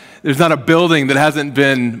a building that hasn't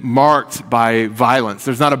been marked by violence.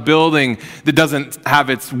 There's not a building that doesn't have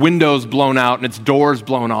its windows blown out and its doors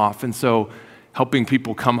blown off. And so helping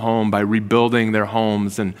people come home by rebuilding their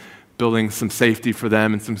homes and building some safety for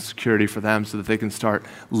them and some security for them so that they can start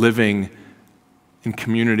living in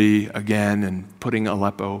community again and putting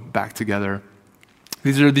Aleppo back together.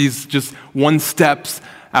 These are just one steps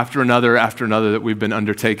after another that we've been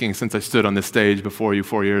undertaking since I stood on this stage before you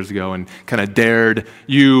 4 years ago and kind of dared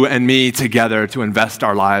you and me together to invest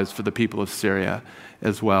our lives for the people of Syria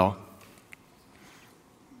as well.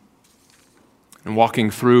 And walking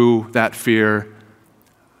through that fear,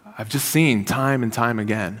 I've just seen time and time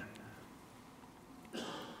again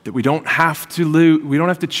that we don't have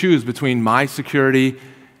to choose between my security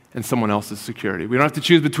and someone else's security. We don't have to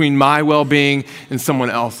choose between my well-being and someone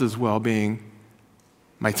else's well-being.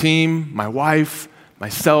 My team, my wife,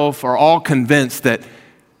 myself are all convinced that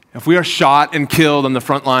if we are shot and killed on the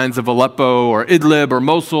front lines of Aleppo or Idlib or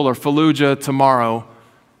Mosul or Fallujah tomorrow,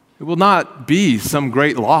 it will not be some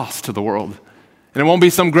great loss to the world. And it won't be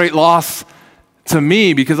some great loss to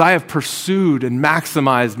me because I have pursued and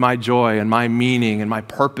maximized my joy and my meaning and my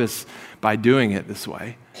purpose by doing it this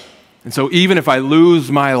way. And so even if I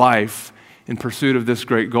lose my life in pursuit of this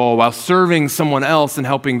great goal while serving someone else and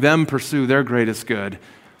helping them pursue their greatest good,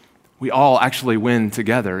 we all actually win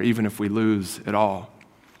together, even if we lose it all.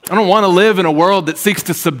 I don't want to live in a world that seeks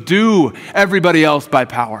to subdue everybody else by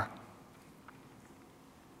power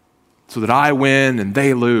so that I win and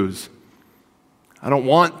they lose. I don't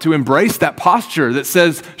want to embrace that posture that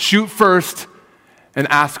says, shoot first and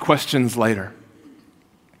ask questions later.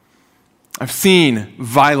 I've seen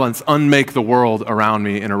violence unmake the world around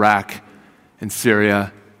me in Iraq and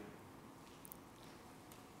Syria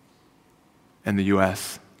and the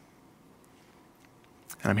U.S.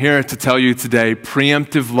 And I'm here to tell you today,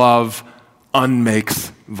 preemptive love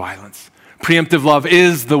unmakes violence. Preemptive love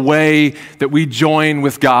is the way that we join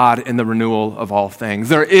with God in the renewal of all things.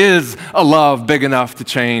 There is a love big enough to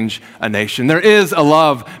change a nation. There is a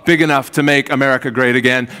love big enough to make America great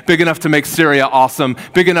again, big enough to make Syria awesome,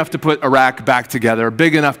 big enough to put Iraq back together,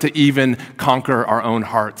 big enough to even conquer our own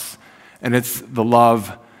hearts. And it's the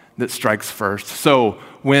love that strikes first. So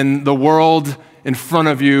when the world in front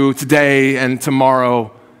of you today and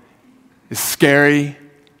tomorrow is scary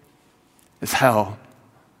as hell,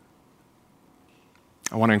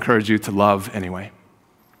 I want to encourage you to love anyway.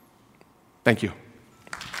 Thank you.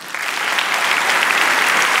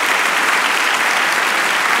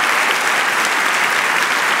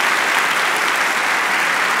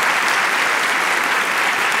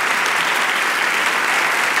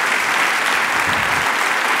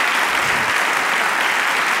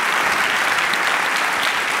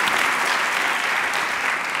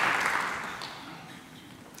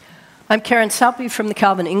 I'm Karen Salpe from the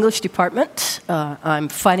Calvin English Department. I'm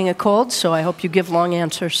fighting a cold, so I hope you give long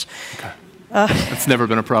answers. Okay. That's never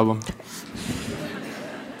been a problem.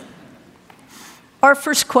 Our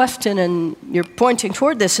first question, and you're pointing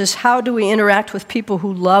toward this, is how do we interact with people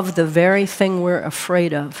who love the very thing we're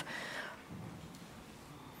afraid of?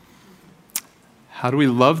 How do we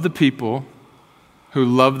love the people who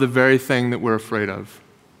love the very thing that we're afraid of?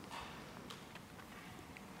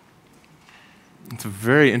 It's a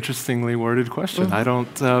very interestingly worded question. Mm-hmm.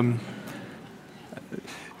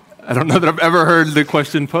 I don't know that I've ever heard the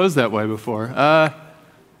question posed that way before. I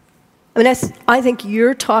think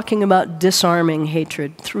you're talking about disarming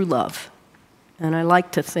hatred through love, and I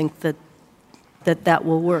like to think that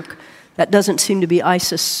will work. That doesn't seem to be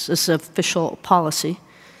ISIS's official policy.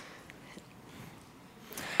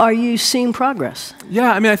 Are you seeing progress?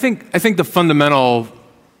 Yeah, I think the fundamental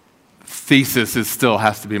thesis still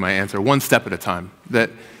has to be my answer, one step at a time.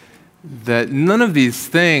 That none of these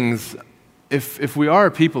things, if we are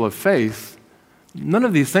a people of faith, none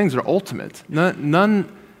of these things are ultimate.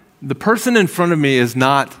 The person in front of me is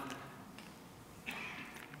not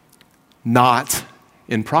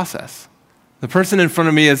in process. The person in front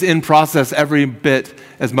of me is in process every bit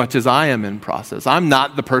as much as I am in process. I'm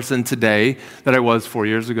not the person today that I was 4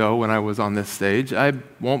 years ago when I was on this stage. I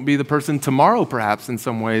won't be the person tomorrow, perhaps, in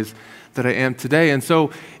some ways, that I am today. And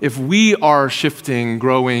so if we are shifting,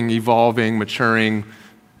 growing, evolving, maturing,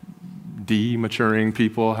 dematuring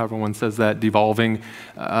people, however one says that, devolving,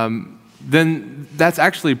 then that's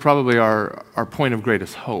actually probably our point of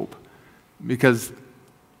greatest hope. Because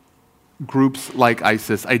groups like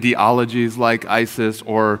ISIS, ideologies like ISIS,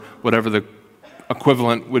 or whatever the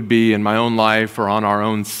equivalent would be in my own life or on our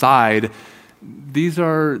own side, these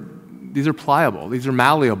are pliable, these are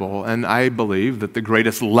malleable, and I believe that the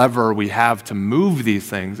greatest lever we have to move these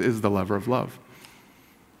things is the lever of love.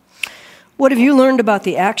 What have you learned about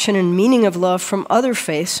the action and meaning of love from other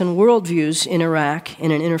faiths and worldviews in Iraq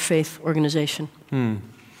in an interfaith organization?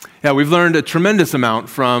 Yeah, we've learned a tremendous amount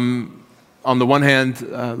from, on the one hand,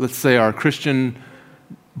 let's say our Christian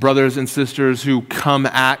brothers and sisters who come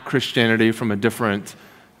at Christianity from a different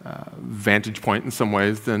vantage point in some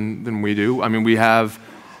ways than we do. I mean,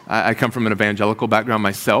 I come from an evangelical background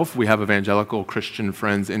myself. We have evangelical Christian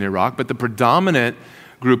friends in Iraq, but the predominant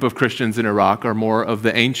group of Christians in Iraq are more of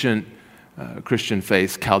the ancient Christian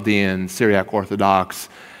faiths, Chaldean, Syriac Orthodox.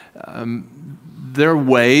 Their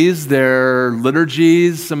ways, their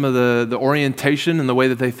liturgies, some of the orientation and the way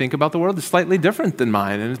that they think about the world is slightly different than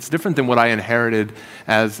mine, and it's different than what I inherited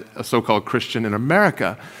as a so-called Christian in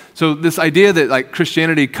America. So this idea that like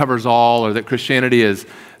Christianity covers all, or that Christianity is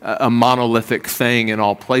a monolithic thing in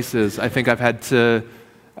all places, I think I've had to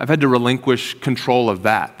relinquish control of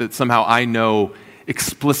that somehow I know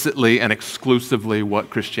explicitly and exclusively what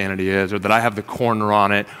Christianity is, or that I have the corner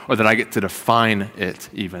on it, or that I get to define it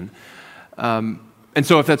even. And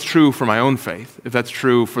so if that's true for my own faith, if that's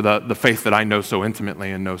true for the faith that I know so intimately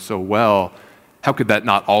and know so well, how could that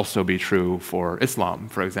not also be true for Islam,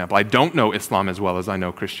 for example? I don't know Islam as well as I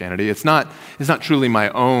know Christianity. It's not truly my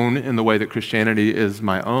own in the way that Christianity is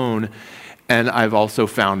my own. And I've also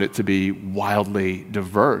found it to be wildly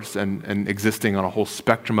diverse and existing on a whole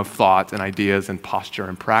spectrum of thought and ideas and posture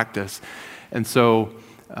and practice. And so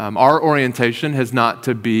our orientation has not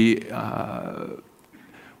to be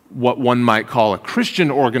what one might call a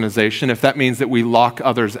Christian organization, if that means that we lock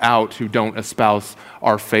others out who don't espouse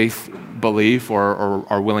our faith belief or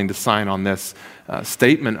are willing to sign on this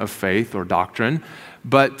statement of faith or doctrine,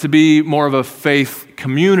 but to be more of a faith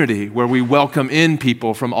community where we welcome in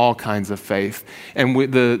people from all kinds of faith. And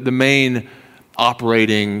the main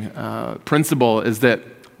operating principle is that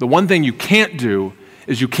the one thing you can't do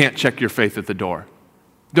is you can't check your faith at the door.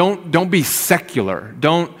 Don't be secular.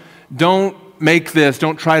 Don't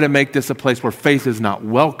try to make this a place where faith is not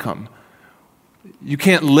welcome. You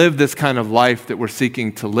can't live this kind of life that we're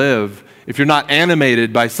seeking to live if you're not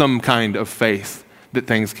animated by some kind of faith that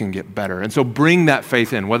things can get better. And so bring that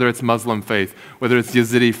faith in, whether it's Muslim faith, whether it's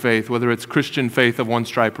Yazidi faith, whether it's Christian faith of one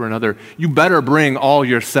stripe or another. You better bring all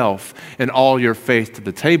yourself and all your faith to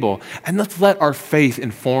the table. And let's let our faith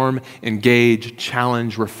inform, engage,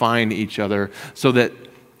 challenge, refine each other so that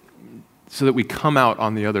we come out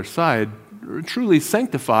on the other side truly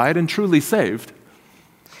sanctified and truly saved.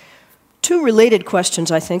 Two related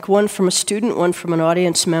questions, I think, one from a student, one from an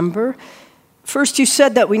audience member. First, you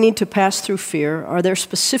said that we need to pass through fear. Are there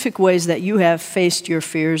specific ways that you have faced your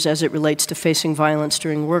fears as it relates to facing violence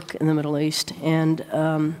during work in the Middle East? And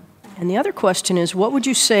the other question is, what would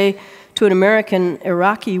you say to an American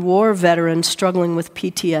Iraqi war veteran struggling with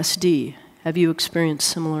PTSD? Have you experienced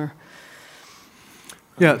similar?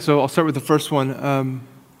 Yeah, so I'll start with the first one,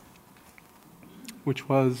 which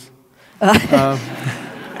was?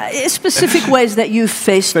 Specific ways that you've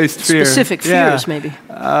faced fear. Specific fears, maybe.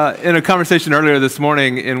 In a conversation earlier this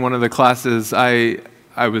morning in one of the classes, I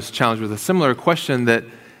was challenged with a similar question that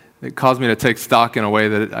caused me to take stock in a way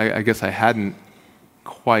that I guess I hadn't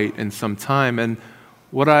quite in some time. And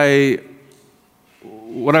what I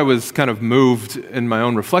was kind of moved in my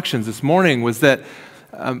own reflections this morning was that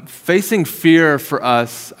facing fear for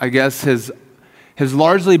us, I guess, has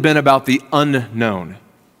largely been about the unknown.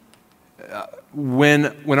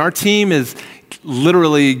 When our team is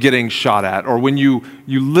literally getting shot at, or when you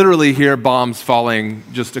literally hear bombs falling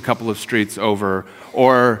just a couple of streets over,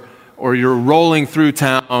 or you're rolling through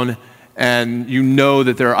town and you know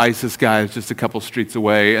that there are ISIS guys just a couple streets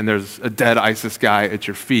away and there's a dead ISIS guy at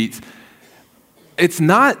your feet, it's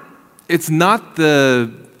not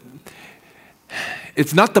the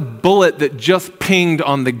bullet that just pinged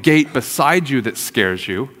on the gate beside you that scares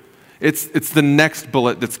you. It's the next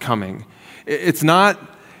bullet that's coming. It's not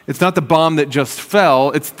the bomb that just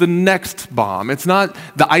fell, it's the next bomb. It's not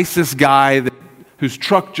the ISIS guy whose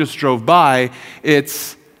truck just drove by.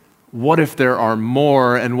 It's what if there are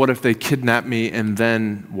more, and what if they kidnap me, and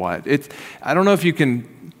then what? I don't know if you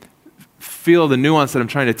can feel the nuance that I'm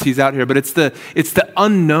trying to tease out here, but it's the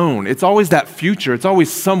unknown. It's always that future. It's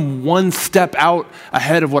always some one step out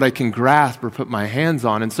ahead of what I can grasp or put my hands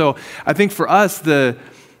on. And so I think for us, the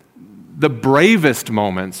bravest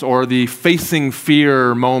moments or the facing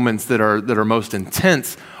fear moments that are most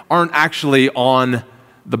intense aren't actually on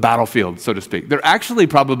the battlefield, so to speak. They're actually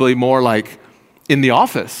probably more like in the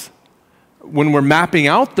office when we're mapping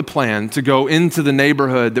out the plan to go into the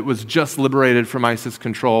neighborhood that was just liberated from ISIS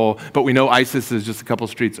control, but we know ISIS is just a couple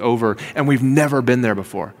streets over, and we've never been there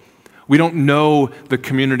before. We don't know the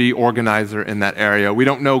community organizer in that area. We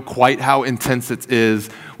don't know quite how intense it is.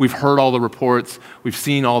 We've heard all the reports. We've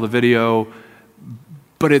seen all the video.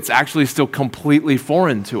 But it's actually still completely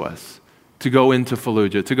foreign to us to go into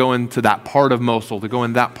Fallujah, to go into that part of Mosul, to go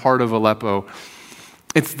in that part of Aleppo.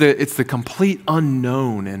 It's the complete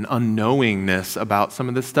unknown and unknowingness about some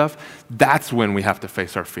of this stuff. That's when we have to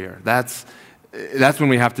face our fear. That's when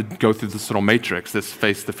we have to go through this little matrix, this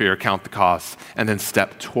face the fear, count the costs, and then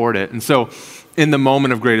step toward it. And so in the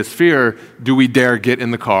moment of greatest fear, do we dare get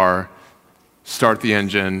in the car, start the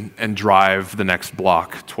engine, and drive the next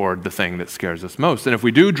block toward the thing that scares us most? And if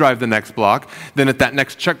we do drive the next block, then at that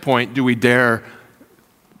next checkpoint, do we dare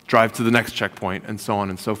drive to the next checkpoint, and so on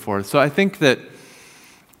and so forth? So I think that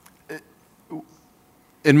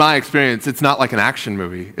in my experience, it's not like an action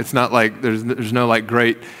movie. It's not like there's no like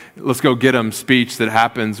great, let's go get 'em speech that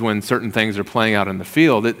happens when certain things are playing out in the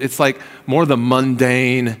field. It's like more the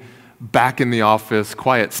mundane, back in the office,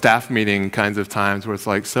 quiet staff meeting kinds of times where it's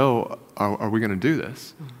like, so are we going to do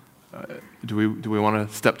this? Do we want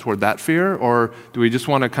to step toward that fear, or do we just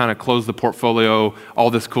want to kind of close the portfolio,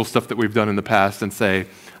 all this cool stuff that we've done in the past, and say,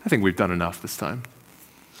 I think we've done enough this time?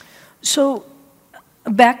 So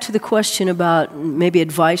back to the question about maybe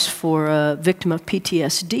advice for a victim of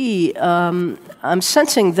PTSD, I'm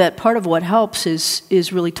sensing that part of what helps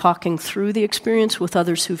is really talking through the experience with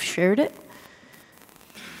others who've shared it.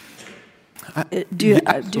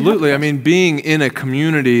 Absolutely. I mean, being in a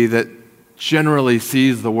community that generally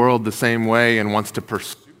sees the world the same way and wants to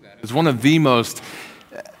pursue that is one of the most,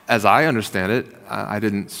 as I understand it, I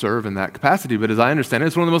didn't serve in that capacity, but as I understand it,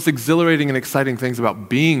 it's one of the most exhilarating and exciting things about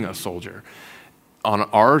being a soldier. On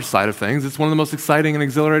our side of things, it's one of the most exciting and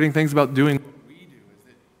exhilarating things about doing what we do, is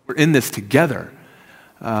that we're in this together.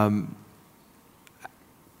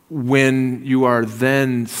 When you are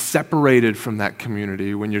then separated from that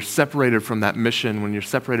community, when you're separated from that mission, when you're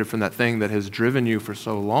separated from that thing that has driven you for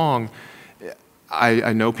so long,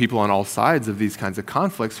 I know people on all sides of these kinds of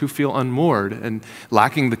conflicts who feel unmoored and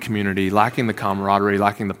lacking the community, lacking the camaraderie,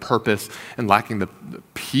 lacking the purpose, and lacking the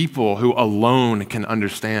people who alone can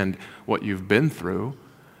understand what you've been through.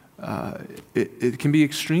 it can be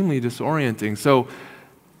extremely disorienting. So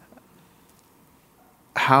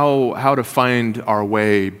how to find our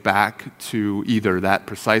way back to either that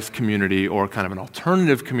precise community or kind of an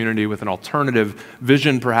alternative community with an alternative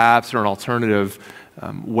vision perhaps, or an alternative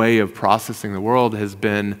way of processing the world has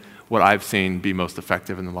been what I've seen be most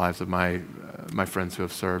effective in the lives of my friends who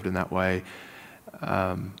have served in that way.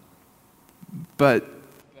 But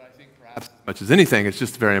I think perhaps as much as anything, it's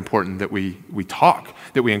just very important that we talk,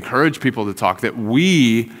 that we encourage people to talk, that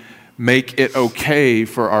we make it okay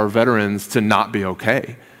for our veterans to not be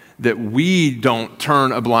okay, that we don't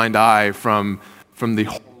turn a blind eye from the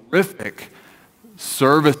horrific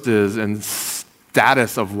services and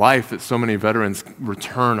status of life that so many veterans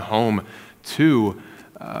return home to.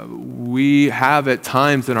 We have at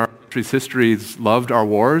times in our country's histories loved our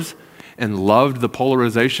wars and loved the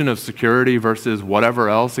polarization of security versus whatever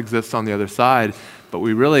else exists on the other side, but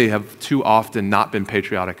we really have too often not been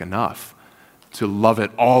patriotic enough to love it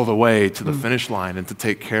all the way to the finish line and to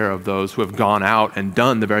take care of those who have gone out and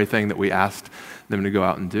done the very thing that we asked them to go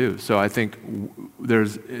out and do. So I think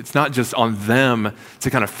it's not just on them to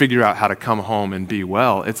kind of figure out how to come home and be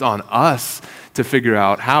well. It's on us to figure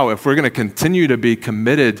out how, if we're going to continue to be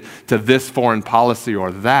committed to this foreign policy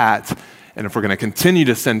or that, and if we're going to continue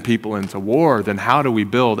to send people into war, then how do we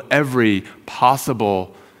build every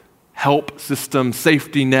possible help system,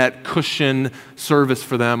 safety net, cushion, service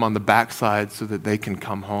for them on the backside so that they can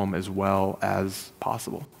come home as well as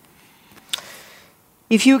possible?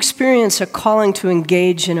 If you experience a calling to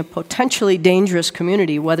engage in a potentially dangerous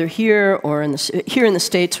community, whether here in the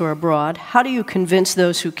States or abroad, how do you convince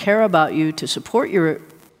those who care about you to support your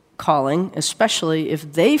calling, especially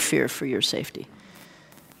if they fear for your safety?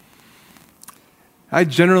 I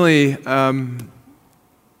generally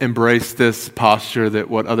embrace this posture that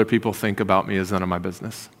what other people think about me is none of my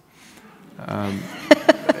business.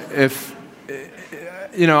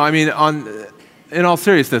 In all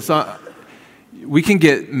seriousness, we can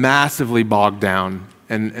get massively bogged down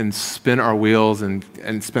and spin our wheels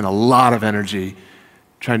and spend a lot of energy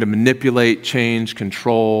trying to manipulate, change,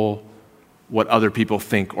 control what other people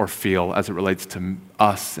think or feel as it relates to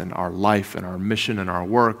us and our life and our mission and our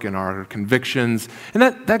work and our convictions. And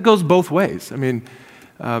that goes both ways. I mean,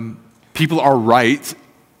 people are right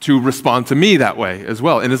to respond to me that way as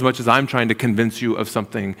well, in as much as I'm trying to convince you of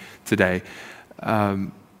something today.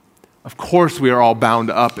 Of course, we are all bound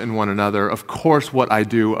up in one another. Of course, what I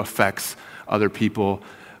do affects other people.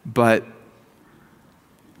 But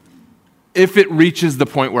if it reaches the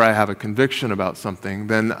point where I have a conviction about something,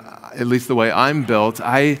 then at least the way I'm built,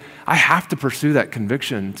 I have to pursue that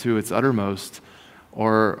conviction to its uttermost,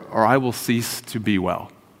 or I will cease to be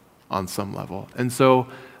well on some level. And so,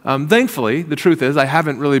 thankfully, the truth is I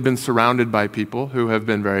haven't really been surrounded by people who have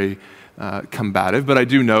been very combative, but I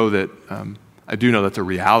do know that that's a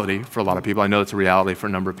reality for a lot of people. I know it's a reality for a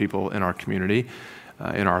number of people in our community,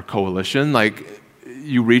 in our coalition. Like,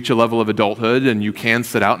 you reach a level of adulthood and you can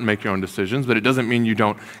sit out and make your own decisions, but it doesn't mean you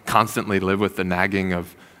don't constantly live with the nagging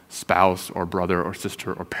of spouse or brother or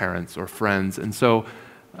sister or parents or friends. And so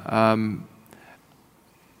I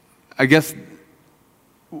guess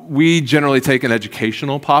we generally take an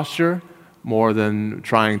educational posture more than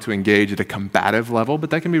trying to engage at a combative level, but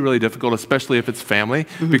that can be really difficult, especially if it's family,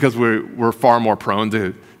 because we're far more prone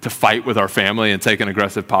to fight with our family and take an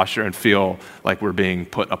aggressive posture and feel like we're being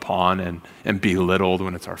put upon and belittled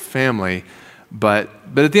when it's our family. But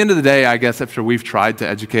at the end of the day, I guess after we've tried to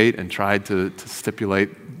educate and tried to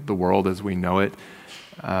stipulate the world as we know it,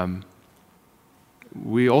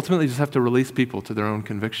 we ultimately just have to release people to their own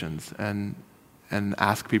convictions and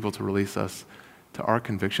ask people to release us to our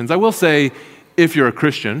convictions. I will say, if you're a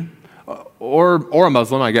Christian, or a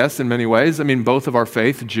Muslim, I guess, in many ways, I mean, both of our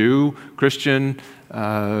faith, Jew, Christian,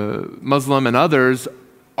 Muslim, and others,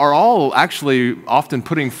 are all actually often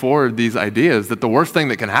putting forward these ideas that the worst thing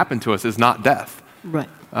that can happen to us is not death. Right.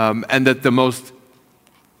 And that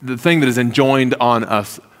the thing that is enjoined on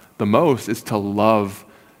us the most is to love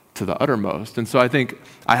to the uttermost. And so I think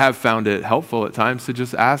I have found it helpful at times to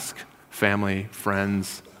just ask family,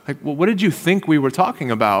 friends, like, well, what did you think we were talking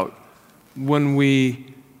about when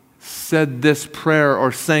we said this prayer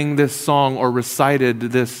or sang this song or recited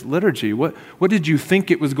this liturgy? What did you think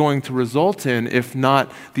it was going to result in, if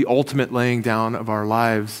not the ultimate laying down of our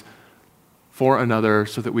lives for another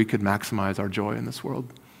so that we could maximize our joy in this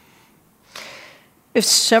world? We have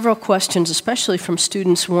several questions, especially from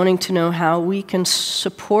students wanting to know how we can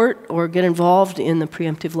support or get involved in the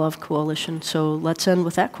Preemptive Love Coalition. So let's end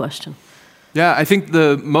with that question. Yeah, I think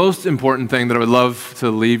the most important thing that I would love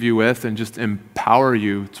to leave you with and just empower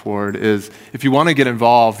you toward is, if you want to get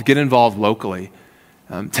involved locally.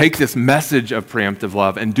 take this message of preemptive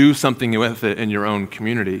love and do something with it in your own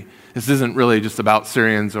community. This isn't really just about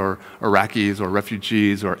Syrians or Iraqis or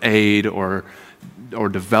refugees or aid or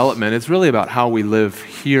development. It's really about how we live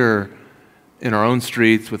here in our own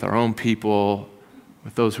streets, with our own people,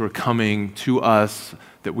 with those who are coming to us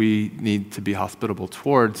that we need to be hospitable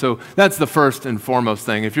toward. So that's the first and foremost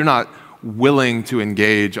thing. If you're not willing to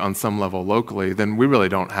engage on some level locally, then we really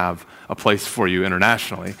don't have a place for you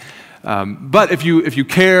internationally. But if you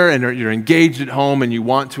care and you're engaged at home and you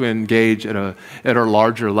want to engage at a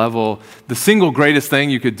larger level, the single greatest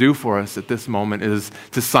thing you could do for us at this moment is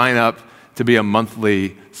to sign up to be a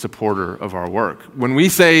monthly supporter of our work. When we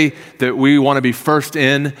say that we want to be first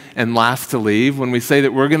in and last to leave, when we say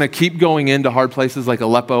that we're going to keep going into hard places like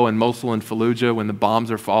Aleppo and Mosul and Fallujah when the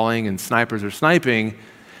bombs are falling and snipers are sniping,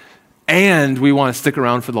 and we want to stick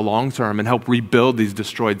around for the long term and help rebuild these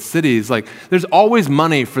destroyed cities, like there's always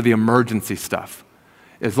money for the emergency stuff.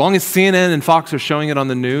 As long as CNN and Fox are showing it on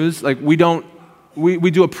the news, like we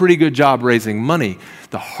do a pretty good job raising money.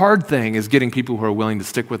 The hard thing is getting people who are willing to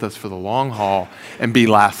stick with us for the long haul and be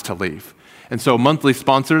last to leave. And so monthly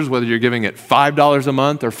sponsors, whether you're giving it $5 a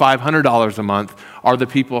month or $500 a month, are the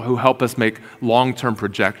people who help us make long-term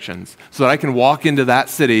projections so that I can walk into that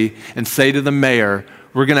city and say to the mayor,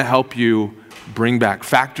 we're going to help you bring back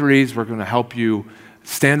factories. We're going to help you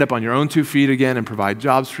stand up on your own 2 feet again and provide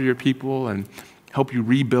jobs for your people and help you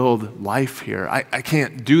rebuild life here. I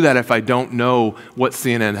can't do that if I don't know what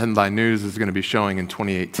CNN headline news is going to be showing in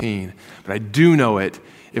 2018. But I do know it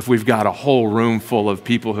if we've got a whole room full of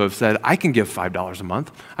people who have said, I can give $5 a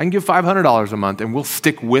month. I can give $500 a month, and we'll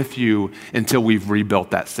stick with you until we've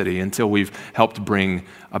rebuilt that city, until we've helped bring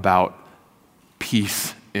about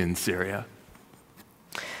peace in Syria.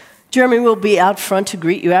 Jeremy will be out front to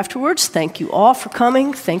greet you afterwards. Thank you all for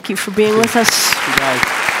coming. Thank you for being with us. Thank you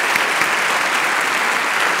guys.